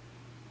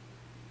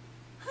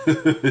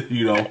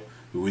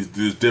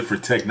 There's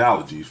different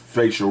technologies,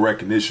 facial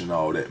recognition,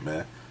 all that,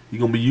 man. He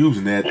gonna be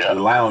using that to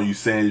lie on you,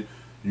 saying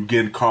you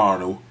getting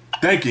carnal,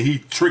 thinking he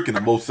tricking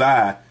the Most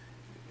High,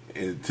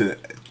 and to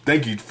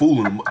think he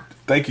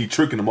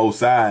tricking the Most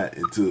High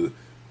into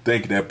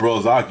thinking that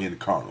brothers are getting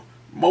carnal.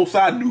 Most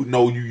I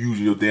know you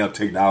using your damn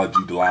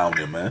technology to lie on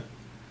them, man.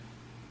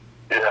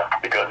 Yeah,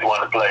 because you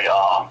want to play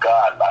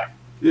God like.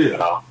 Yeah. You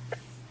know?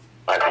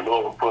 Like the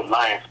Lord will put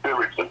lion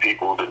spirits in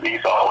people that these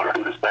all want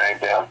to do the same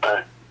damn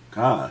thing.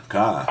 Con.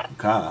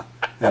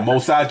 And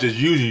most I just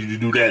using you to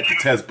do that to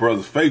test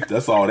brothers' faith.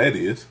 That's all that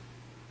is.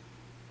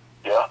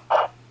 Yeah.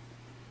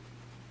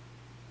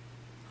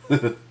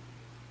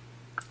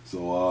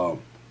 So,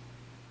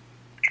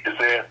 it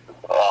says,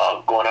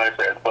 going on, it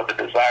says, but the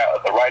desire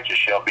of the righteous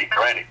shall be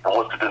granted. And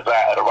what's the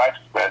desire of the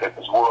righteous, man? That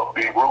this world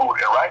be ruled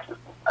in righteousness,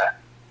 man.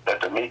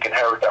 That the meek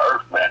inherit the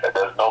earth, man. That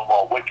there's no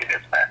more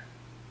wickedness, man.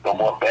 No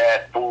more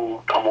bad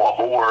food, no more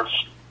whores,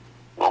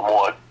 no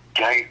more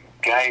gang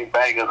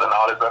bangers and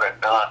all this other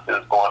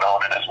nonsense going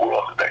on in this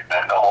world today,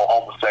 man. No more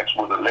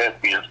homosexuals and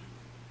lesbians.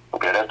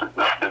 Okay, that's the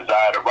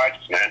desire of the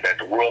righteous, man. That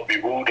the world be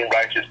ruled in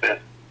righteousness.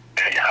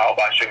 And how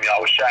about Shem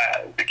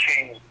Yahushua, the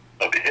king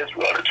of the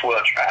Israel, the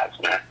 12 tribes,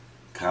 man.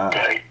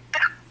 Okay.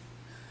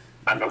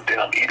 I know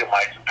damn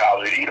Edomites in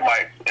power. The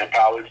Edomites in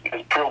power is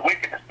pure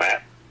wickedness,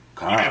 man.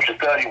 I should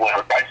tell you, when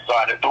the righteous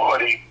are in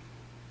authority,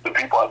 the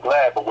people are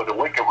glad, but when the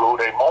wicked rule,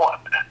 they mourn,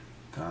 man.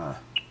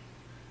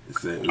 It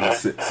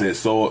said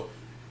so.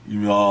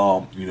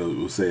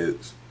 It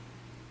says,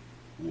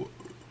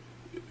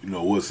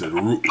 what's it?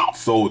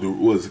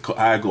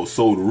 How it goes?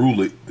 So the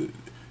ruler,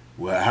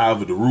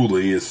 however the ruler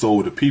is,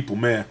 so the people,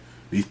 man.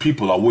 These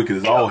people are wicked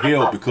as all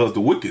hell because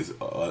the wicked,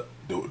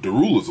 the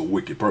ruler's a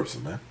wicked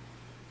person, man.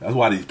 That's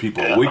why these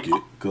people are wicked,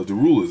 because the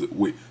ruler's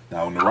wicked.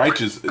 Now, when the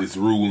righteous is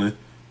ruling,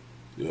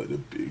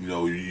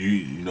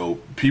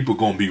 people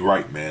gonna be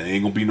right, man. There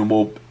ain't gonna be no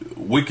more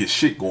wicked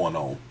shit going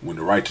on when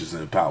the righteous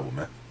is in power,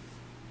 man.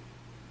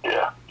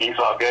 Yeah,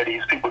 Esau got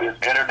these people, this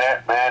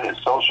internet, man, and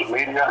social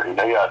media, and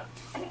they are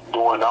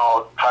doing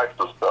all types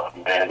of stuff,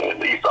 man,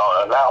 and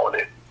Esau allowing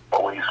it.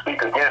 But when you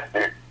speak against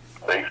it,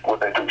 what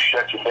they do,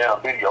 shut your damn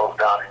videos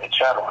down in your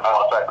channel and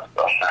all types of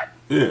stuff, man.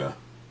 Yeah.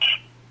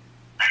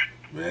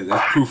 Man,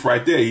 that's proof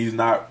right there. He's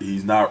not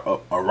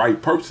a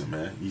right person,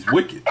 man. He's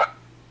wicked.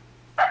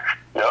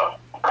 Yeah.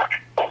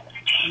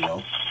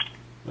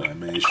 I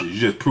mean, you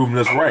just proving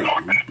us right.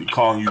 We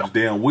calling you the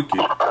damn wicked,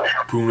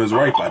 proving us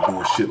right by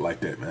doing shit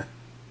like that, man.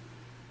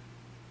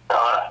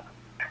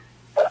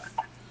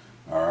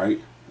 All right.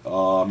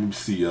 Let me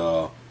see.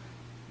 There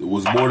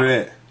was more to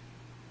that.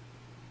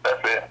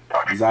 That's it.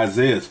 It's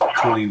Isaiah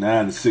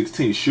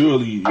 29:16.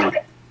 Surely,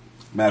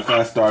 matter of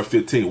fact, start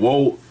 15.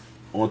 Woe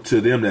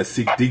unto them that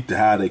seek deep to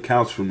hide their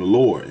counsel from the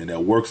Lord, and their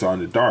works are in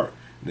the dark.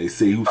 And they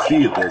say, who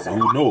seeth us and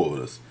who knoweth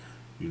us?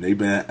 They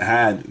been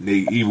hiding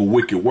their evil,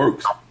 wicked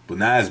works, but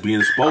now it's being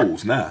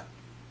exposed now.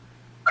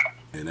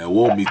 And that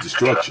will be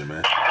destruction,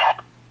 man.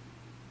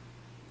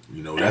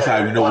 That's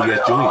how we know we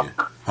got you in.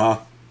 Huh?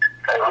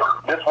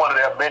 This one of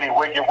their many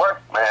wicked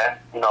works, man.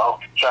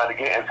 Trying to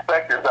get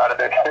inspectors out of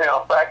their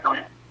damn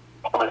factory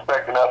from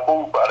inspecting their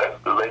food products,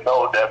 because they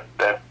know that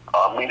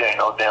meat ain't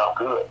no damn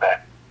good, man.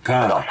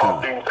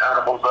 Fuck these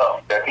animals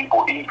up that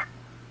people eat,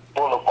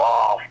 full of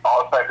all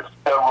types of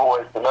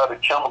steroids and other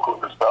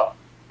chemicals and stuff,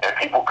 and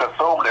people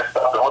consume this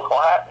stuff. And what's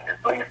going to happen?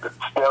 It leads to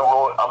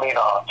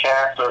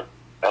cancer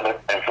and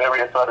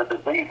various other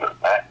diseases,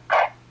 man.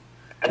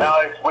 And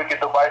now these wicked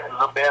devices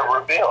are being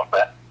revealed,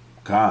 man.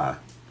 God.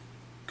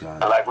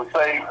 And like we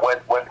say,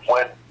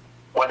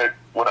 when the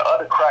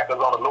other crackers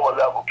on the lower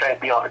level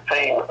can't be on the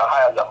team with the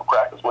higher level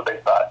crackers, what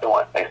they start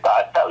doing, they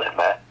start telling,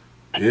 man.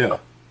 Yeah.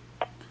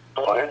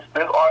 So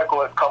this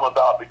article has come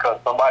about because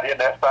somebody in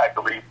that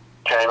factory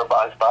came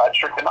about and started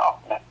tricking off,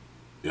 man.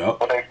 Yep.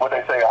 What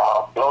they say,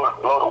 blow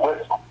the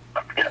whistle.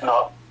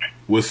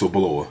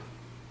 Whistleblower.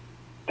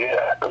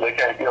 Yeah, because they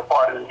can't be a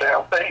part of this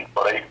damn thing.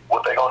 So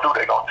what they gonna do?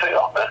 They gonna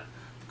tell, man.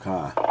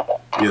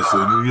 Yeah, so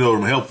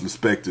them health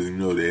inspectors,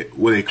 that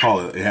what they call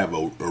it, they have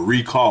a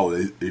recall.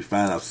 They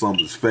find out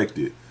something's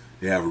affected.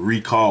 They have a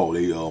recall.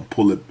 They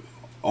pull it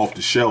off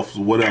the shelves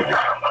or whatever.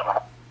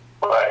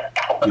 Right.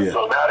 Yeah.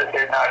 So now that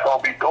they're not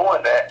gonna be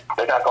doing that,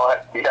 they're not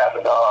gonna be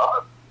having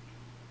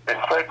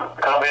inspectors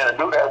come in and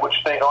do that. What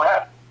you think gonna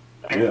happen?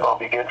 People gonna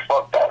be getting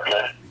fucked up,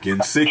 man.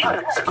 Getting sick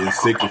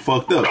and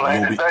fucked up.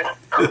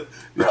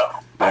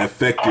 That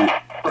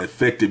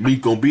affected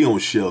meat gonna be on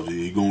shelves.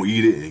 You're gonna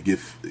eat it and get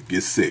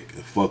sick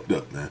and fucked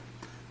up, man.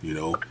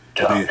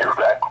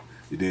 Exactly.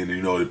 Then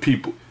the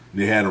people,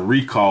 they had a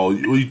recall.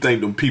 What do you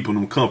think them people,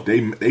 them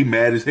companies, they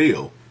mad as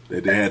hell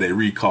that they had that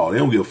recall. They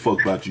don't give a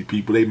fuck about you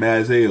people. They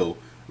mad as hell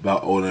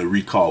about all that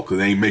recall because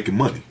they ain't making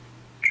money.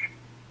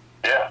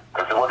 Yeah,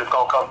 because what it's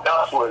gonna come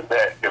down to is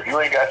that if you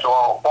ain't got your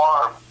own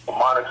farm to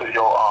monitor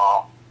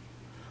your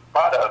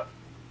product,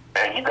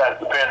 and you got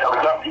to depend on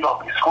the government, you're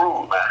gonna be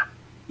screwed, man.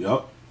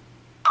 Yep.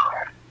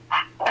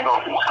 You're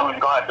gonna be screwed.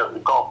 It's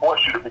gonna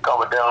force you to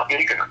become a damn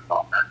vegan or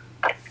something.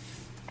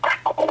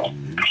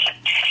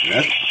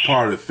 That's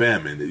part of the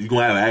famine. You're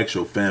gonna have an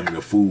actual famine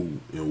of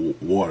food and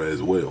water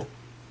as well.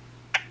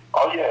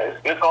 Oh yeah,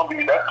 it's gonna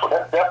be that's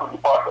definitely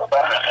part of the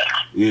famine.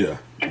 Yeah.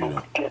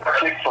 People get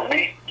sick from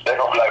meat. They're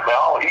gonna be like, man, I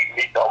don't eat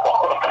meat no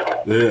more.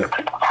 Yeah.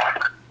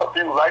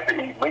 some people like to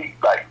eat meat,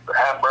 like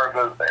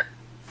hamburgers and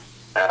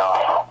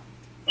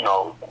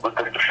with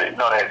the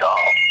that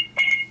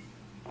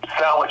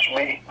sandwich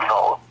meat,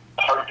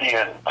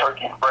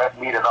 turkey breast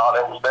meat and all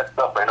that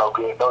stuff ain't no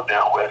good no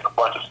damn way. It's a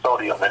bunch of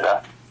sodium in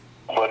that.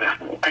 But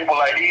people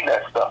like eating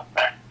that stuff,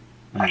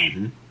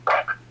 man.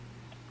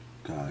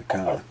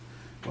 God.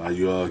 While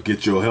you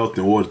get your health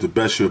in order to the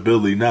best of your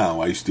ability now,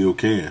 while you still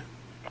can.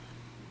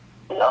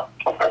 Yeah.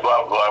 That's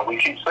why we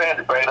keep saying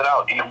to bring it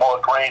out, eat more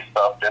grain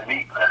stuff than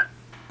meat, man.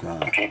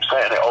 We keep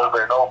saying it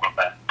over and over,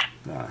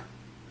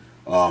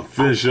 man.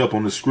 Finish up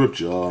on the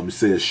scripture. It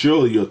says,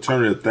 surely your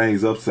turning of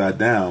things upside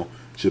down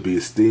should be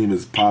esteemed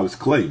as polished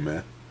clay,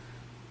 man.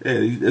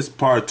 Yeah, that's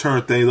part of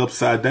turning things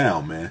upside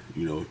down, man.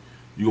 You're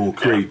going to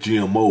create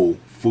GMO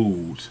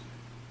foods,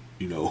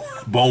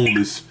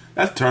 boneless.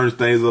 That's turning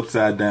things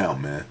upside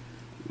down, man.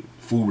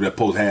 Food that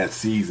supposed to have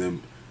seeds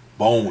and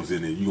bones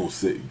in it, you're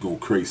gonna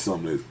create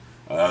something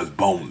that's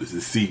boneless,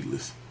 it's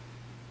seedless.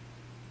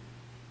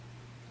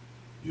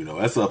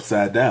 That's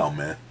upside down,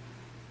 man.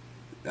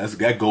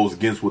 That goes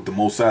against what the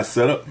Most High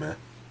set up, man.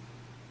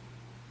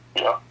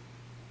 Yeah.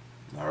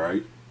 All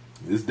right.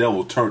 This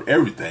devil turned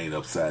everything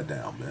upside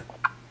down, man.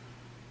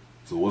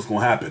 So what's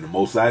gonna happen? The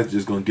Most High is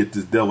just gonna get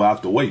this devil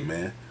out the way,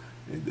 man,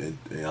 and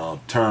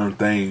turn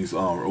things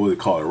what they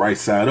call it, right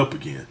side up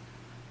again.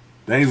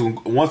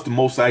 Once the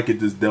Most High get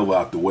this devil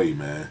out the way,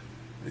 man,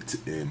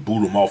 and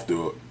boot him off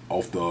the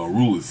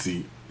ruler's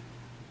seat,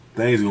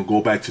 things are gonna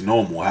go back to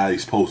normal, how they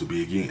supposed to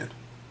be again.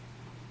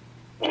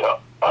 Yeah.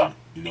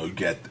 You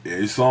got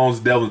as long as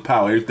the devil's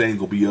power, everything's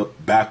gonna be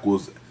up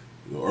backwards.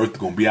 The earth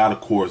gonna be out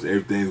of course.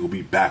 Everything's gonna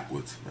be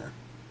backwards, man.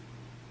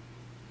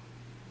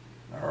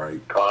 All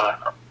right.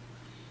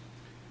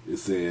 It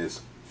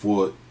says,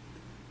 "For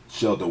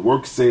shall the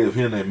work say of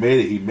him that made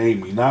it, he made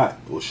me not?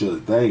 Or shall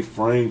the thing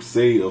framed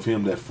say of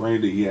him that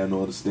framed it, he had no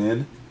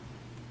understanding?"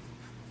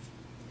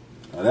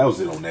 Now, that was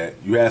it on that.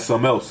 You had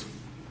something else?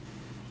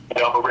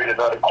 Yeah, I'm going to read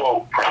another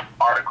quote from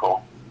the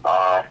article.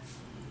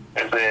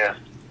 It says,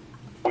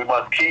 "We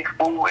must keep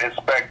food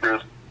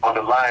inspectors on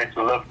the line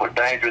to look for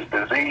dangerous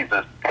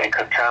diseases and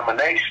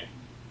contamination."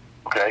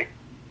 Okay?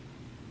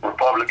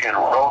 Representative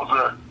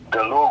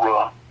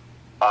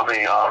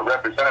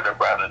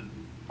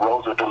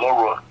Rosa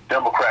DeLauro,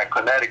 Democrat,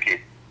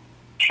 Connecticut,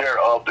 chair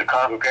of the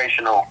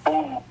Congregational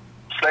Food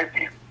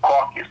Safety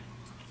Caucus,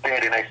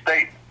 said in a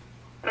statement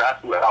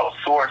not to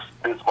outsource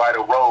this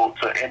vital role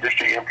to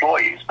industry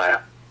employees, man.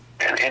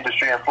 And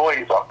industry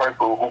employees are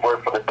people who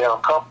work for the damn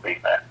company,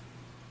 man.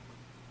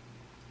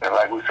 And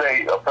like we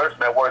say, a person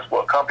that works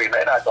for a company,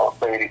 they're not going to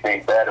say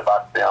anything bad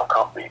about the damn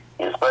company,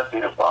 especially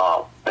if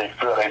they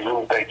feel they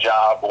lose their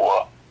job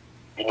or,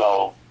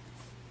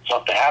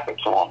 something happened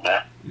to them,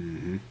 man.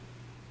 Mm-hmm.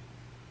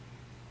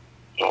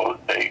 So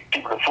they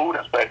keep the food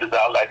inspectors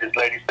out, like this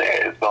lady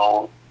said, it's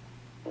going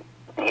to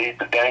lead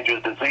to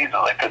dangerous diseases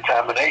and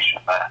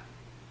contamination, man.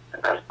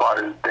 And that's part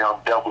of this damn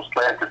devil's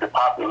plan to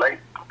depopulate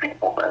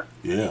people, man.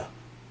 Yeah.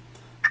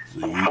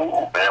 So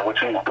food, man, which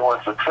he's doing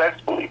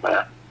successfully,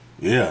 man.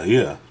 Yeah.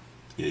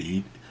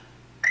 You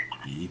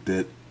eat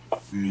that.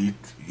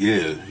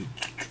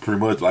 Pretty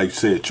much like you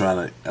said,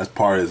 that's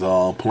part of his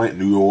plant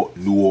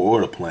New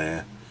Order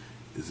plan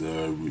is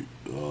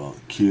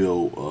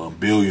kill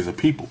billions of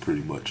people,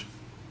 pretty much.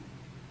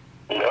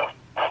 Yeah.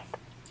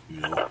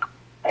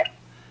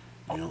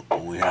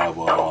 Only have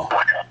a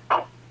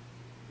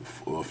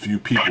few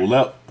people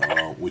left,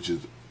 which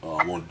is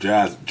on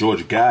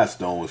Georgia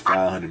Guidestone is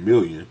 500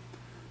 million.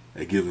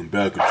 That gives him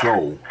better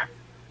control.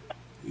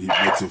 He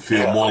makes him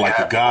feel more like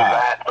a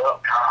god.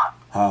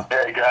 Huh?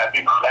 Yeah, you got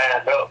people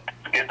lined up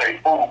to get their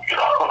food,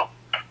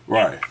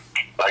 Right.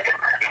 Like in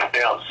a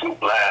damn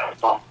soup line or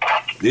something.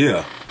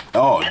 Yeah.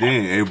 Oh,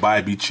 then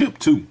everybody be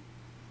chipped too.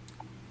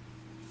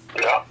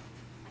 Yeah.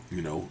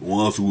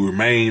 Ones who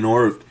remain on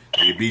Earth,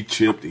 they be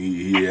chipped.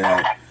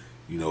 He'll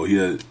know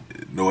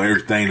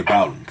everything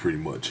about him, pretty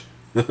much.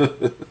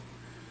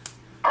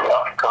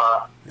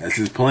 That's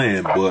his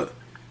plan, but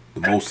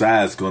the Most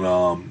High is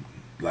gonna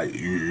like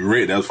you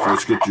read. That was the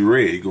first scripture you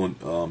read. He's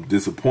gonna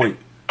disappoint.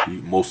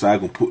 Most High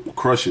gonna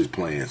crush his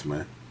plans,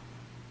 man.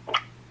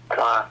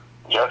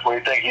 Just when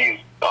you think he's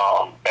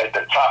at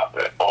the top,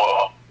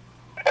 or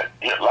at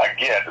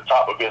the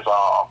top of his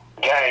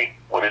game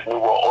with his new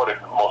world order,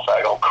 Most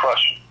High gonna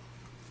crush him.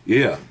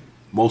 Yeah,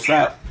 Most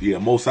High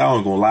ain't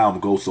gonna allow him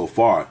to go so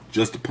far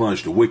just to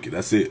punish the wicked.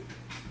 That's it.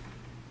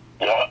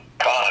 Yeah,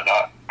 con.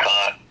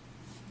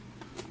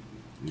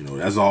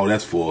 That's all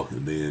that's for.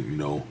 And then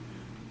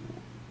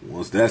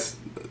once that's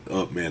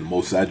up, man,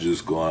 Most High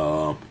just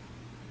gonna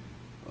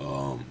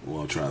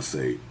what I'm trying to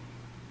say,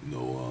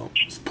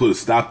 just put a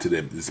stop to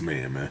this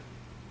man.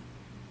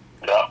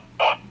 Yeah.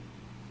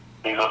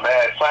 He's a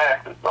mad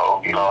scientist,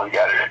 so you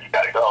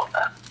gotta go,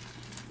 man.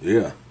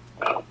 Yeah.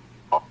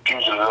 A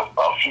fugitive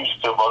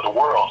of the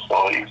world, so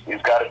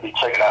he's got to be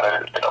taken out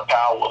of the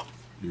power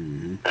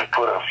and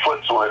put a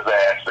foot to his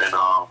ass and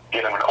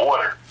get him in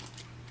order.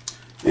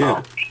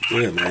 Yeah,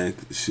 man.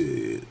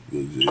 Shit,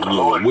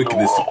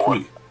 wickedness is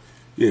quick.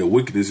 Yeah,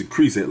 wickedness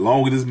increase. As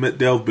long as this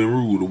devil's been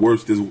ruled, the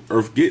worse this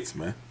earth gets,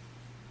 man.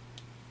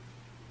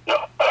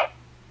 Yeah.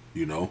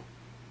 You know?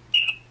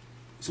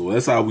 So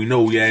that's how we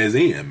know we as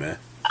in, man.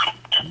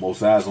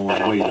 Most eyes on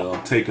the way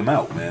to take him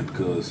out, man,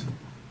 because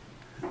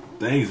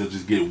things are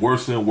just getting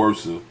worse and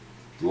worse as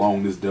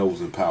long as this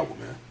devil's in power,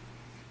 man.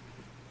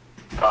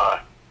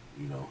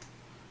 You know?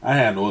 I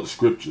had no other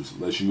scriptures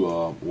unless you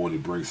want to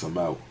bring some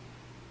out.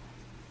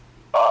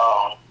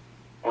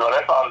 You know,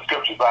 that's all the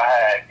scriptures I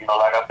had. You know,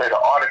 like I said, the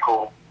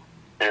article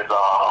is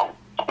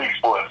speaks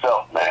for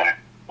itself, man.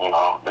 You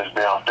know, this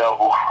damn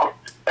devil,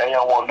 they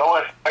don't want no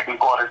inspectors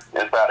going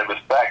inside of his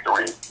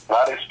factory,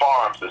 not his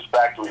farms, his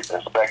factories,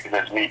 inspecting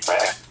his meat,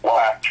 man.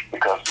 Why?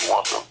 Because he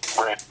wants to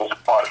bring this as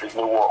part of his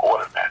new world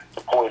order, man.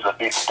 To poison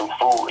people through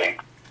food and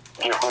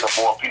get rid of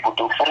more people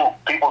through food.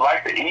 People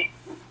like to eat.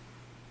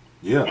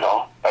 Yeah. You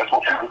know, that's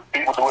what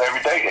people do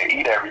every day. They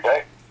eat every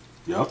day.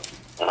 Yep.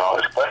 You know,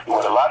 especially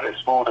with a lot of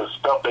this food and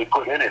stuff they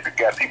put in it, it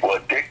got people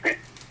addicted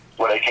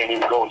where they can't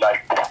even go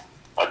like a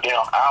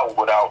damn hour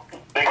without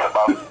thinking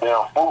about this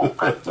damn food.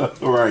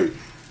 Right.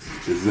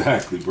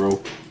 Exactly,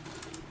 bro.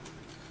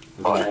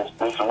 So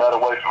it's another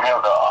way for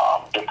him to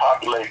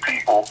depopulate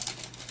people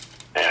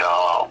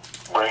and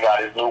bring out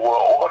his new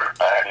world order,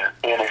 man, and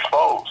being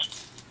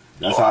exposed.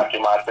 That's so how I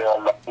came out there,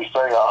 like we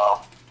say,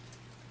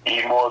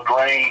 eat more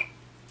grain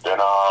than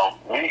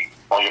meat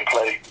on your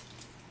plate.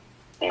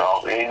 You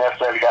know, it ain't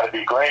necessarily got to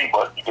be grain,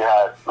 but you can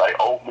have like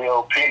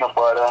oatmeal, peanut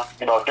butter,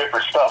 you know,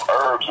 different stuff,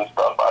 herbs and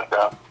stuff like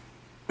that.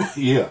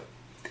 Yeah.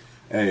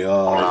 Hey,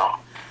 yeah,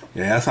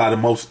 that's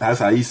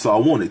how Esau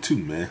wanted too,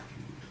 man.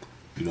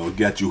 You know,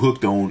 got you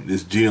hooked on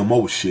this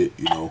GMO shit,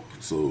 you know.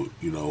 So,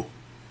 you know.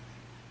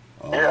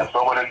 Yeah,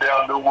 so when the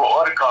damn new world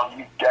order comes,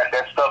 you got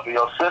that stuff in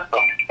your system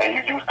and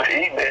you used to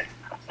eating it,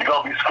 you're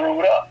gonna be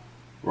screwed up.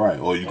 Right,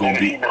 or you're gonna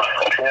be eating a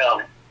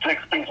damn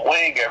 6-piece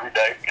wing every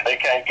day and they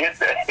can't get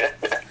that.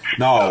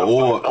 No,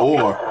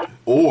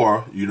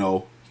 or you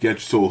know, get you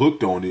so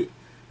hooked on it.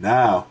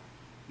 Now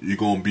you're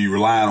gonna be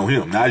relying on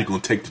him. Now you're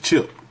gonna take the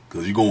chip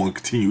because you're gonna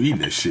continue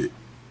eating that shit.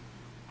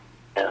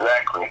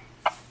 Exactly.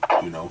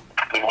 You know.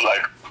 Nigga be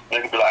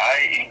like, I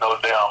ain't eating no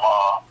damn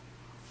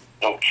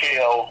no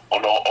kale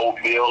or no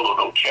oatmeal or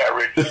no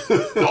carrots. They're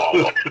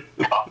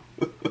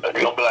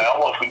gonna be like, I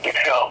want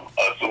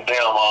some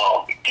damn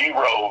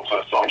gyros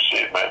or some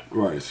shit, man.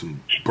 Right,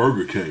 some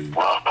Burger King.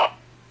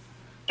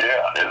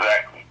 Yeah,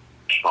 exactly.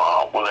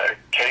 With that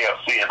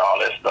KFC and all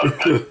that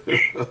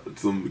stuff.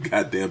 Some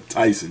goddamn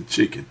Tyson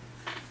chicken.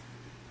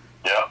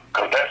 Yeah,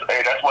 because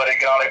that's where they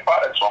get all their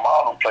products from.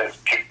 All them places,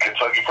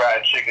 Kentucky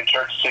Fried Chicken,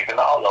 Church Chicken,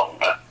 all of them,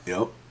 man.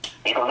 Yep.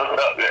 You can look it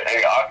up.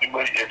 Hey,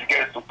 ultimately, if you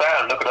get some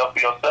time, look it up for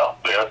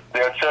yourself.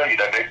 They'll tell you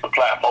that they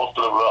supply most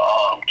of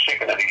the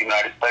chicken in the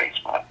United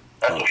States, man.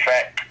 That's a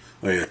fact.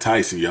 Oh yeah,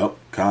 Tyson. Yep.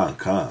 Con.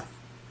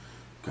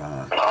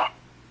 I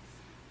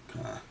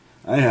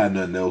ain't had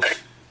nothing else.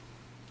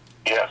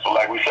 Yeah, so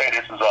like we say,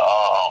 this is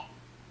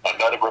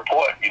another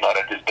report, you know,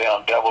 that this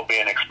damn devil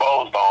being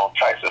exposed on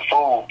Tyson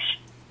Foods.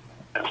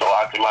 And so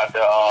I come out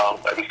there,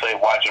 like we say,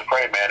 watch and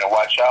pray, man, and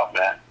watch out,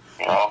 man.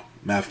 You know?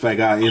 Matter of fact,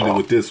 I ended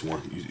with this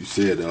one. You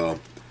said,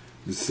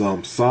 this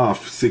Psalm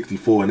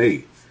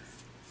 64:8.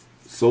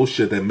 So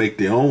shall they make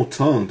their own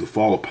tongue to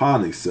fall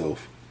upon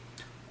themselves.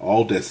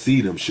 All that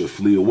see them shall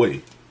flee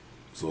away.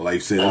 So like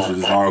you said, that's what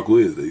this article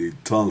is. Their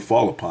tongue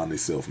fall upon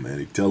themselves, man.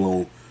 They tell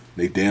on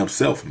they damn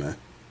self, man,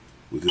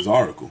 with this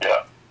article.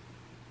 Yeah.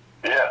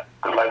 Yeah.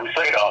 Because like we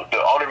say,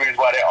 the only reason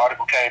why that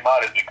article came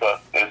out is because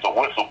there's a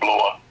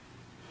whistleblower.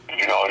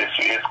 You know,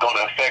 it's going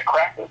to affect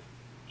crackers.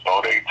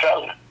 So they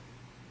telling it.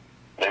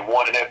 They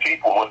warning their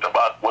people what's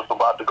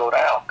about to go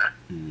down.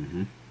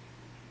 Mm-hmm.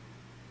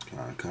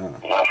 Kind.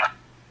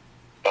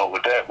 So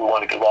with that, we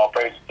want to give all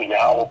praises to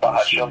Yahweh,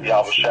 Bahasham,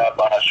 Yahweh Shai,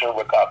 Bahasham,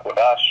 Rakak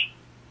Wadash.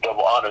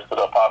 Double honors to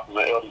the apostles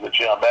and elders of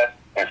GMS,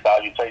 and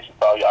salutations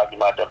to all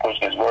y'all out there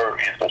pushing his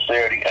word in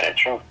sincerity and in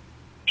truth.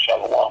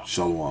 Shalom.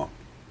 Shalom.